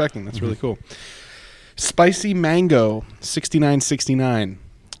was expecting. That's really cool. Spicy Mango 6969.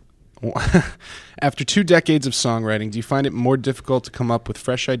 After 2 decades of songwriting, do you find it more difficult to come up with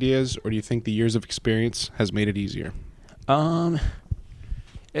fresh ideas, or do you think the years of experience has made it easier? I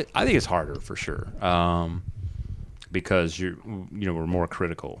think it's harder for sure, because we're more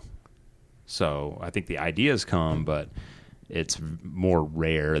critical. So I think the ideas come, but it's more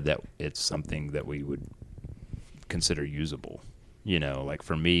rare that it's something that we would consider usable. Like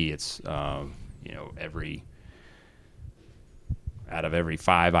for me, it's out of every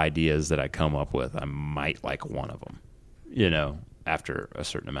 5 ideas that I come up with, I might like one of them, after a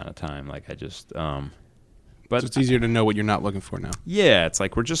certain amount of time. Like I just, but so it's easier to know what you're not looking for now. Yeah. It's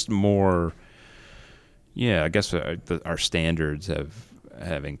like, we're just more, I guess our standards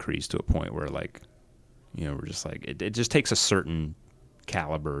have increased to a point where like, we're just like, it just takes a certain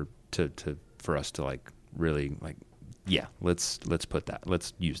caliber for us to like, really like, let's put that,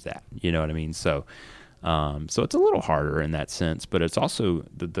 let's use that. You know what I mean? So it's a little harder in that sense, but it's also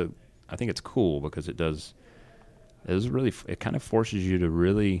I think it's cool because it kind of forces you to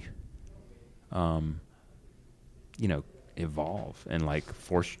really, evolve and like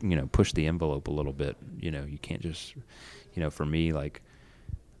push the envelope a little bit. You can't just, for me, like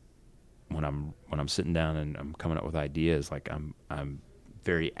when I'm sitting down and I'm coming up with ideas, like I'm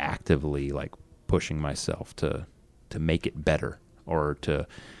very actively like pushing myself to make it better or to,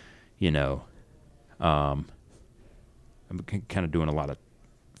 I'm kind of doing a lot of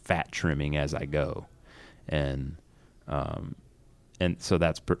fat trimming as I go, and so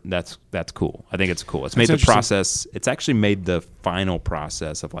that's cool. I think it's cool. It's made the process. It's actually made the final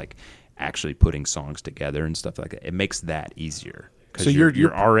process of like actually putting songs together and stuff like that. It makes that easier because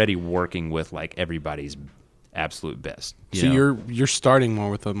you're already working with like everybody's absolute best. So you're starting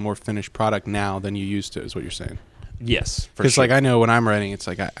more with a more finished product now than you used to, is what you're saying? Yes, because like I know when I'm writing, it's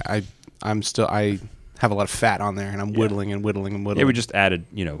like I have a lot of fat on there, and I'm whittling and whittling and whittling. Yeah, we just added,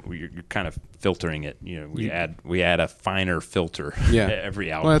 you're kind of filtering it. We add a finer filter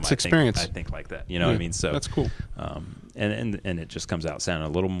every album. Well, that's experience. I think like that. You know what I mean? So that's cool. And it just comes out sounding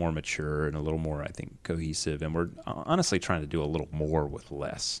a little more mature and a little more, I think, cohesive. And we're honestly trying to do a little more with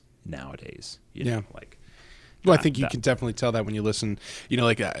less nowadays. Well, I think you can definitely tell that when you listen. We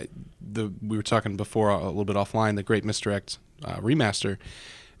were talking before a little bit offline, the Great Misdirect remaster,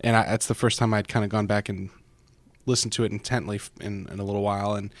 and that's the first time I'd kind of gone back and listened to it intently in a little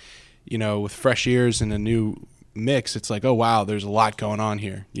while. And with fresh ears and a new mix, it's like, oh wow, there's a lot going on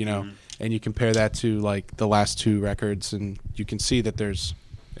here. And you compare that to like the last two records, and you can see that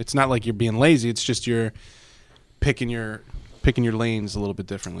it's not like you're being lazy. It's just you're picking your lanes a little bit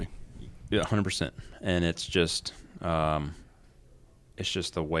differently. Yeah, 100%. And it's just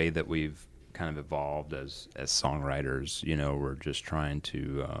the way that we've kind of evolved as songwriters. We're just trying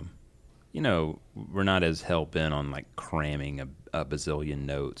to, we're not as hell bent on like cramming a bazillion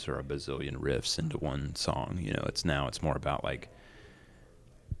notes or a bazillion riffs into one song. It's more about like,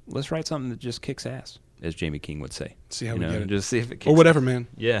 let's write something that just kicks ass, as Jamie King would say. See how we get it. Just see if it kicks or whatever, man.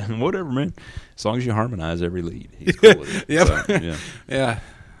 Yeah, whatever, man. As long as you harmonize every lead, he's cool with it. Yep. So, yeah.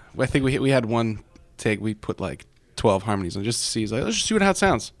 I think we had one take. We put like 12 harmonies on just to see. He's like, let's just see how it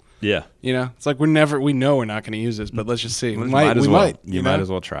sounds. Yeah. It's like we know we're not going to use this, but let's just see. We might as well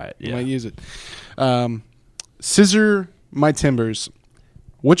try it. We might use it. Scissor My Timbers.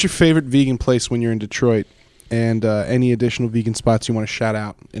 What's your favorite vegan place when you're in Detroit? And any additional vegan spots you want to shout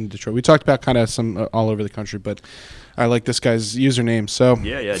out in Detroit? We talked about kind of some all over the country, but I like this guy's username. So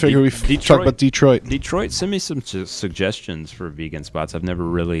yeah. Figure we talk about Detroit. Detroit, send me some suggestions for vegan spots. I've never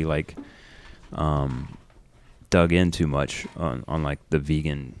really dug in too much on like the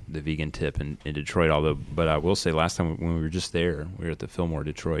vegan tip in Detroit. But I will say, last time when we were just there, we were at the Fillmore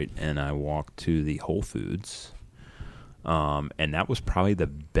Detroit, and I walked to the Whole Foods, and that was probably the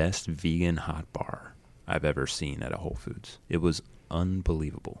best vegan hot bar I've ever seen at a Whole Foods. It was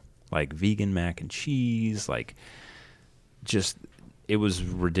unbelievable. Like vegan mac and cheese, like just, it was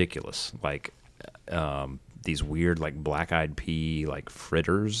ridiculous. Like these weird like black-eyed pea like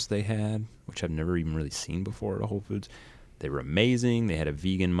fritters they had, which I've never even really seen before at a Whole Foods. They were amazing. They had a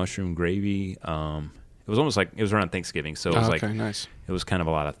vegan mushroom gravy. It was almost like, it was around Thanksgiving, so it was nice. It was kind of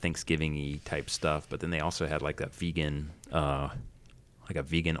a lot of Thanksgiving-y type stuff. But then they also had like a vegan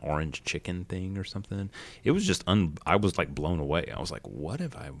orange chicken thing or something. It was just I was like blown away. I was like, what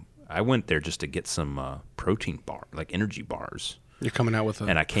if I went there just to get some protein bar, like energy bars. You're coming out with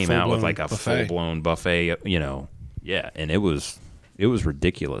and I came out with like a full blown buffet, yeah, and it was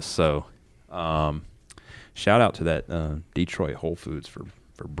ridiculous. So, shout out to that Detroit Whole Foods for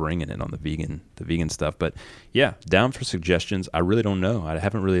bringing it on the vegan stuff. But yeah, down for suggestions. I really don't know. I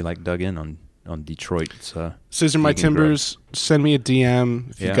haven't really like dug in on Detroit's Scissor My Timbers. Send me a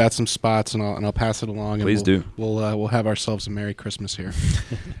DM if you've got some spots, and I'll pass it along. Please do. We'll have ourselves a Merry Christmas here.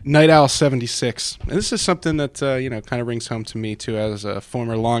 Night Owl 76, and this is something that kind of rings home to me too, as a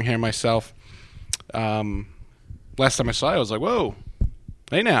former long hair myself. Last time I saw it, I was like, whoa,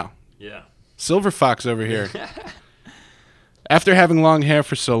 hey now, Silver Fox over here. After having long hair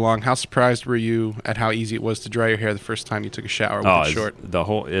for so long, how surprised were you at how easy it was to dry your hair the first time you took a shower with it short?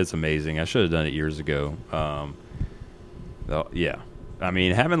 It's amazing. I should have done it years ago. Yeah. I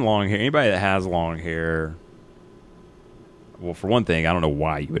mean, having long hair, anybody that has long hair, well, for one thing, I don't know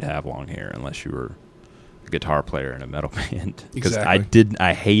why you would have long hair unless you were a guitar player in a metal band. Because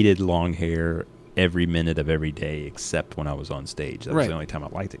I hated long hair every minute of every day except when I was on stage. That was the only time I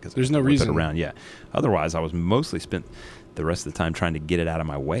liked it, because there's no reason around. Yeah. Otherwise, I was mostly spent the rest of the time trying to get it out of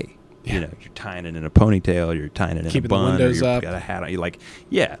my way. You're tying it in a ponytail, you're tying it in a bun, the windows or you've up. got a hat on. You're like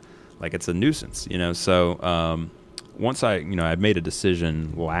it's a nuisance, So once I'd made a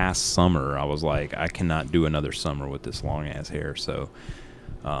decision last summer, I was like, I cannot do another summer with this long ass hair. So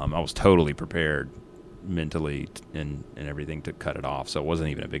I was totally prepared mentally and everything to cut it off. So it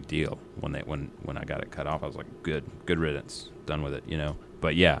wasn't even a big deal when I got it cut off. I was like, good riddance, done with it,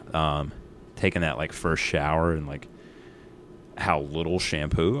 But yeah, taking that like first shower and like how little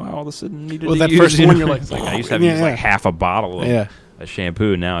shampoo I all of a sudden needed to that use. first one, you're like, I used to have to use like half a bottle of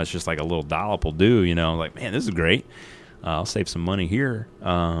shampoo, and now it's just like a little dollop will do. I'm like, man, this is great. I'll save some money here.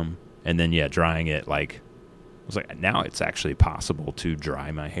 And then drying it, like, I was like, now it's actually possible to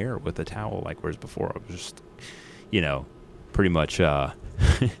dry my hair with a towel, like whereas before I was just, pretty much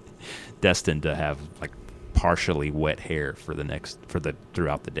destined to have like partially wet hair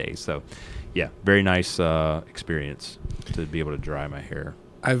throughout the day. So yeah, very nice experience to be able to dry my hair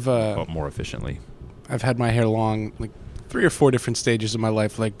I've more efficiently. I've had my hair long, like 3 or 4 different stages of my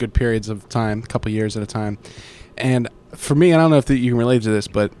life, like good periods of time, a couple years at a time. And for me, I don't know if you can relate to this,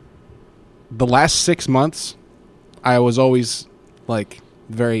 but the last 6 months, I was always like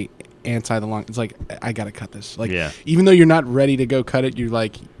very anti the long. It's like, I gotta cut this. Like, even though you're not ready to go cut it,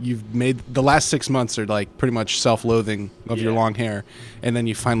 you've made the last 6 months are like pretty much self-loathing of your long hair, and then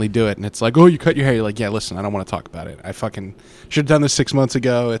you finally do it, and it's like, oh, you cut your hair. You're like, yeah, listen, I don't want to talk about it. I fucking should have done this 6 months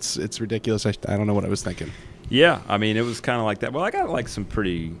ago. It's ridiculous. I don't know what I was thinking. Yeah, I mean, it was kind of like that. Well, I got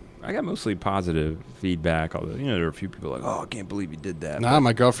mostly positive feedback, although, there were a few people like, oh, I can't believe you did that. Nah,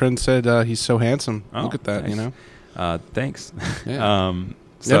 my girlfriend said he's so handsome. Look at that, nice. Thanks. Yeah.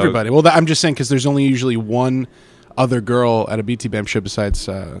 Everybody. Well, I'm just saying because there's only usually one other girl at a BT BAM show besides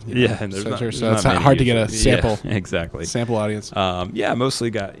and there's not, her, so it's hard to get a sample. Yeah, exactly. Sample audience. Mostly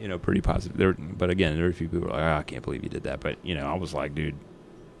got pretty positive. But again, there were a few people like, oh, I can't believe you did that. But I was like, dude,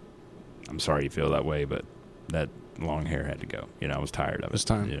 I'm sorry you feel that way, but that long hair had to go. I was tired of it. It was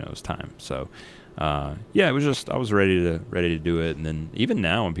time. It was time. So, it was just I was ready to do it. And then even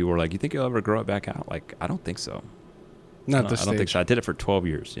now, when people were like, "You think you'll ever grow it back out?" Like, I don't think so. Not this I don't think so. I did it for 12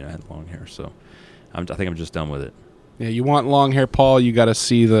 years. I had long hair, so I think I'm just done with it. Yeah, you want long hair, Paul? You got to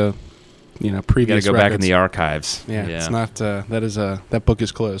see the, previous. You got to go records. back in the archives. Yeah, it's not. That book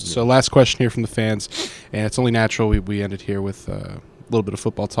is closed. Yeah. So last question here from the fans, and it's only natural we ended here with a little bit of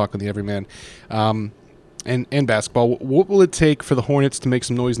football talk on the Everyman. And basketball. What will it take for the Hornets to make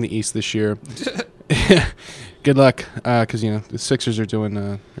some noise in the East this year? Good luck, because the Sixers are going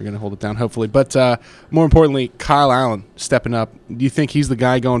to hold it down, hopefully. But more importantly, Kyle Allen stepping up. Do you think he's the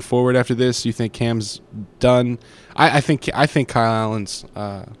guy going forward after this? Do you think Cam's done? I think Kyle Allen's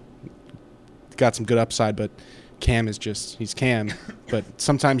got some good upside, but Cam is he's Cam. But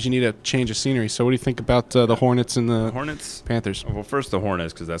sometimes you need a change of scenery. So what do you think about the Hornets and the Panthers? Well, first the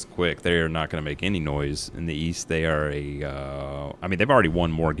Hornets, because that's quick. They are not going to make any noise in the East. They are they've already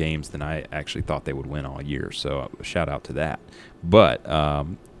won more games than I actually thought they would win all year. So shout out to that. But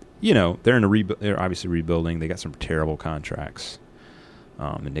they're they're obviously rebuilding. They got some terrible contracts.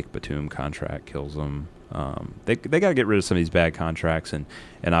 The Nick Batum contract kills them. They got to get rid of some of these bad contracts and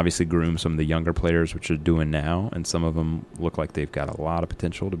obviously groom some of the younger players, which they're doing now, and some of them look like they've got a lot of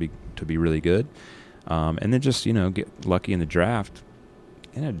potential to be really good. And then just get lucky in the draft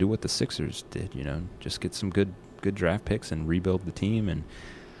and do what the Sixers did. Just get some good draft picks and rebuild the team. And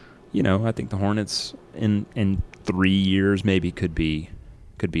I think the Hornets in 3 years maybe could be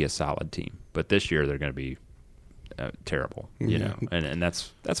a solid team, but this year they're going to be terrible. And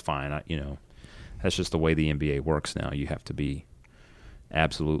that's fine. That's just the way the NBA works now. You have to be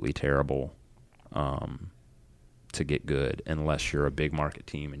absolutely terrible to get good, unless you're a big market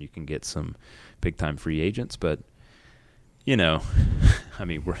team and you can get some big time free agents. But Kevin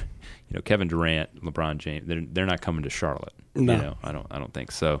Durant, LeBron James, they're not coming to Charlotte. No. I don't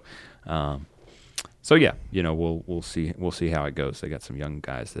think so. We'll see how it goes. They got some young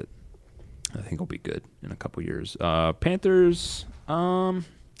guys that I think will be good in a couple years. Panthers.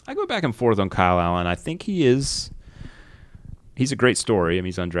 I go back and forth on Kyle Allen. I think he's a great story.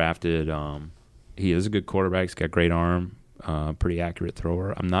 He's undrafted. He is a good quarterback. He's got great arm, pretty accurate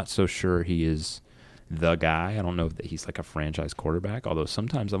thrower. I'm not so sure he is the guy. I don't know that he's like a franchise quarterback, although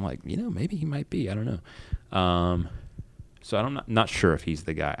sometimes I'm like, maybe he might be. I don't know. So I'm not sure if he's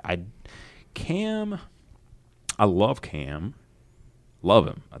the guy. I love Cam. Love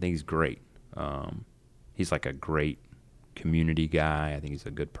him. I think he's great. He's like a great community guy. I think he's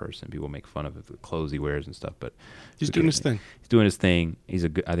a good person. People make fun of the clothes he wears and stuff, but he's doing his thing. He's doing his thing.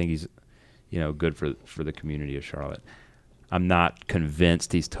 I think he's good for the community of Charlotte. I'm not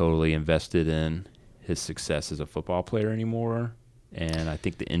convinced he's totally invested in his success as a football player anymore, and I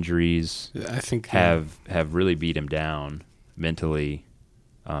think the injuries have really beat him down mentally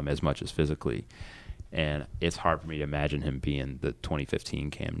as much as physically, and it's hard for me to imagine him being the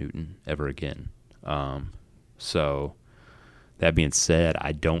 2015 Cam Newton ever again. So that being said,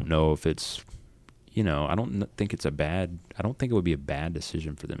 I don't know if it's, I don't think it would be a bad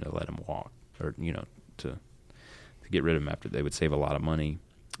decision for them to let him walk or, to get rid of him after they would save a lot of money.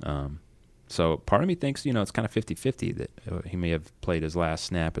 So part of me thinks, it's kind of 50-50 that he may have played his last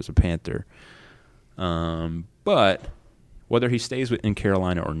snap as a Panther. But whether he stays in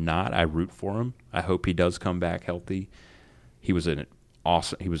Carolina or not, I root for him. I hope he does come back healthy. He was an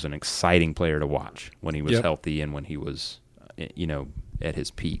exciting player to watch when he was healthy and when he was, at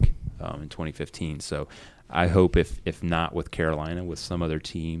his peak in 2015. So I hope if not with Carolina, with some other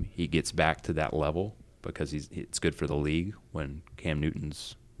team, he gets back to that level because it's good for the league when Cam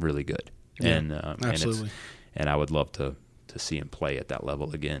Newton's really good. Yeah, absolutely. And I would love to see him play at that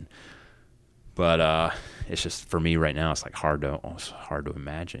level again. But it's just, for me right now, it's like hard to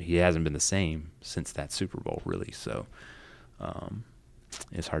imagine. He hasn't been the same since that Super Bowl, really. So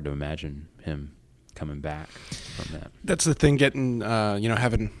it's hard to imagine him coming back from that. That's the thing. Getting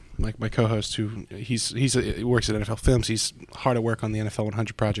having like my co-host, who he works at NFL Films. He's hard at work on the NFL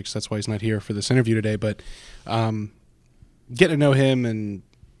 100 projects. That's why he's not here for this interview today. But getting to know him and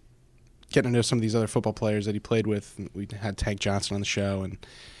getting to know some of these other football players that he played with. We had Tank Johnson on the show, and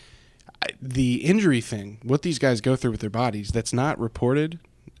the injury thing, what these guys go through with their bodies, that's not reported.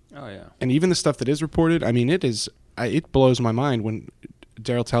 Oh yeah. And even the stuff that is reported, I mean, it blows my mind when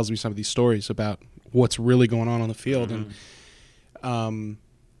Daryl tells me some of these stories about what's really going on the field. Mm-hmm. And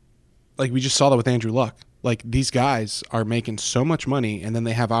like we just saw that with Andrew Luck. Like, these guys are making so much money, and then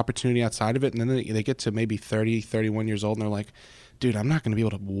they have opportunity outside of it, and then they get to maybe 30, 31 years old, and they're like, dude, I'm not going to be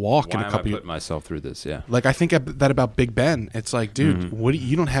able to walk in a couple years. Why am I putting myself through this? Yeah. Like, I think that about Big Ben. It's like, dude,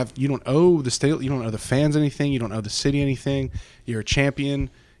 mm-hmm. You don't owe the state, you don't owe the fans anything, you don't owe the city anything. You're a champion.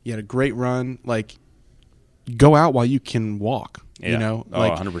 You had a great run. Like, go out while you can walk. Yeah. You know,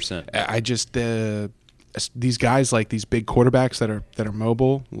 like 100%. I just these guys, like these big quarterbacks that are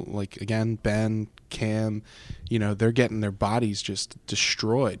mobile, like again Ben, Cam, you know, they're getting their bodies just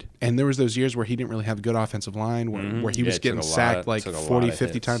destroyed. And there was those years where he didn't really have a good offensive line, where he was getting sacked like 40,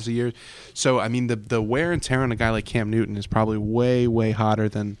 50 times a year. So I mean, the wear and tear on a guy like Cam Newton is probably way, way hotter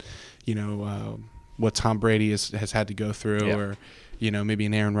than, you know, what Tom Brady has had to go through, or, you know, maybe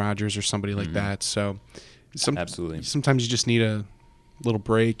an Aaron Rodgers or somebody like that. So absolutely, sometimes you just need a little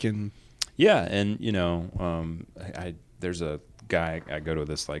break. And yeah, and you know, there's a guy I go to,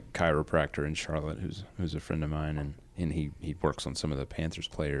 this like chiropractor in Charlotte who's a friend of mine, and he works on some of the Panthers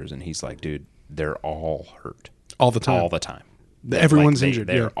players, and he's like, dude, they're all hurt all the time. Everyone's injured.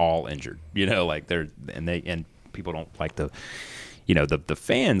 They're all injured. You know, like and people don't like you know, the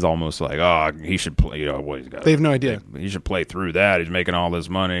fans almost like, oh, he should play. You know, what he's got. They have no idea. He should play through that. He's making all this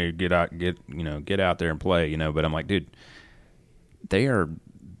money. Get out there and play. You know, but I'm like, dude, their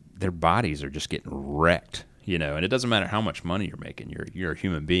bodies are just getting wrecked. You know, and it doesn't matter how much money you're making. You're a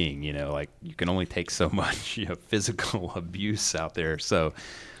human being. You know, like you can only take so much physical abuse out there. So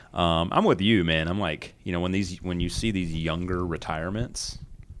I'm with you, man. I'm like, you know, when you see these younger retirements,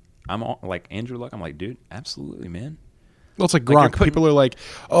 I'm all, like Andrew Luck. I'm like, dude, absolutely, man. Well, it's like Gronk. People are like,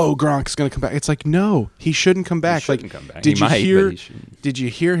 "Oh, Gronk's going to come back." It's like, no, he shouldn't come back. He shouldn't come back. Did you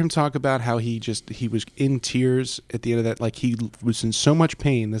hear him talk about how he was in tears at the end of that? Like, he was in so much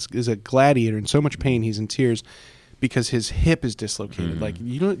pain. This is a gladiator in so much pain. He's in tears because his hip is dislocated. Mm-hmm. Like,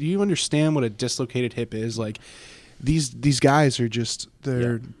 you understand what a dislocated hip is? Like, these guys are just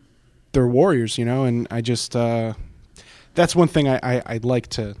they're warriors, you know. And I just that's one thing I'd like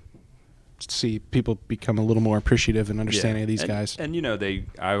to see people become a little more appreciative and understanding of these guys. And you know,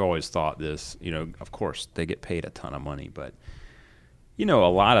 I've always thought this, you know, of course they get paid a ton of money, but you know, a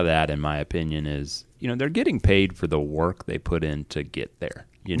lot of that, in my opinion, is, you know, they're getting paid for the work they put in to get there.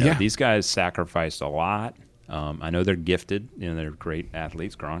 You know, these guys sacrificed a lot. I know they're gifted, you know, they're great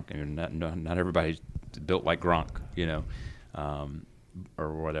athletes. Gronk, I mean, not everybody's built like Gronk, you know,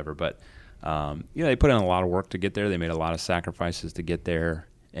 or whatever, but you know, they put in a lot of work to get there. They made a lot of sacrifices to get there.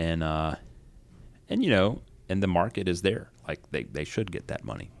 And you know, and the market is there. Like they should get that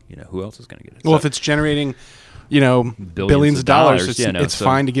money. You know, who else is going to get it? Well, if it's generating, you know, billions of dollars, it's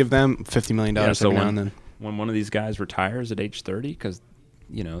fine to give them $50 million every now and then. When one of these guys retires at age 30 because,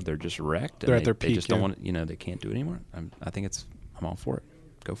 you know, they're just wrecked. They're at their peak. They just don't want, you know, they can't do it anymore. I'm all for it.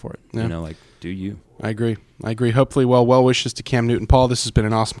 Go for it. Yeah. You know, like, do you. I agree. Hopefully, well wishes to Cam Newton. Paul, this has been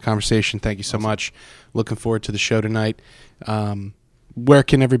an awesome conversation. Thank you so much. Looking forward to the show tonight. Where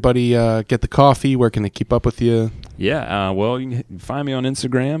can everybody get the coffee? Where can they keep up with you? Yeah, well, you can find me on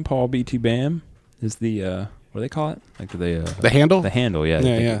Instagram. Paul BT Bam is the what do they call it? Like the handle? The handle, yeah.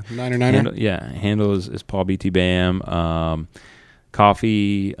 Yeah. Niner. Handle is Paul BT Bam.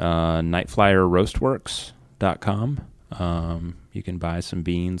 Coffee, nightflyerroastworks.com. You can buy some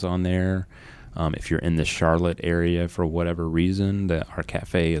beans on there. If you're in the Charlotte area for whatever reason, our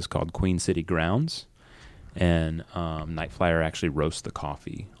cafe is called Queen City Grounds. And Night Flyer actually roasts the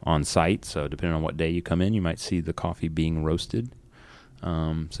coffee on site. So depending on what day you come in, you might see the coffee being roasted.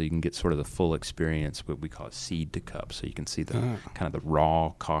 So you can get sort of the full experience, what we call it seed to cup. So you can see the kind of the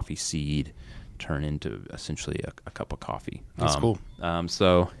raw coffee seed turn into essentially a cup of coffee. That's cool. That's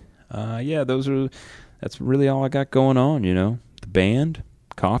really all I got going on, you know. The band,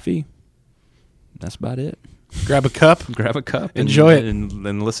 coffee, that's about it. Grab a cup. Enjoy it.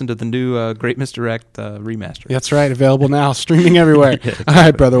 And listen to the new Great Misdirect remaster. That's right. Available now. Streaming everywhere. All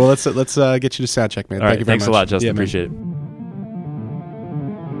right, brother. Well, let's get you to sound check, man. All right, Thank you very much. Thanks a lot, Justin. Appreciate it.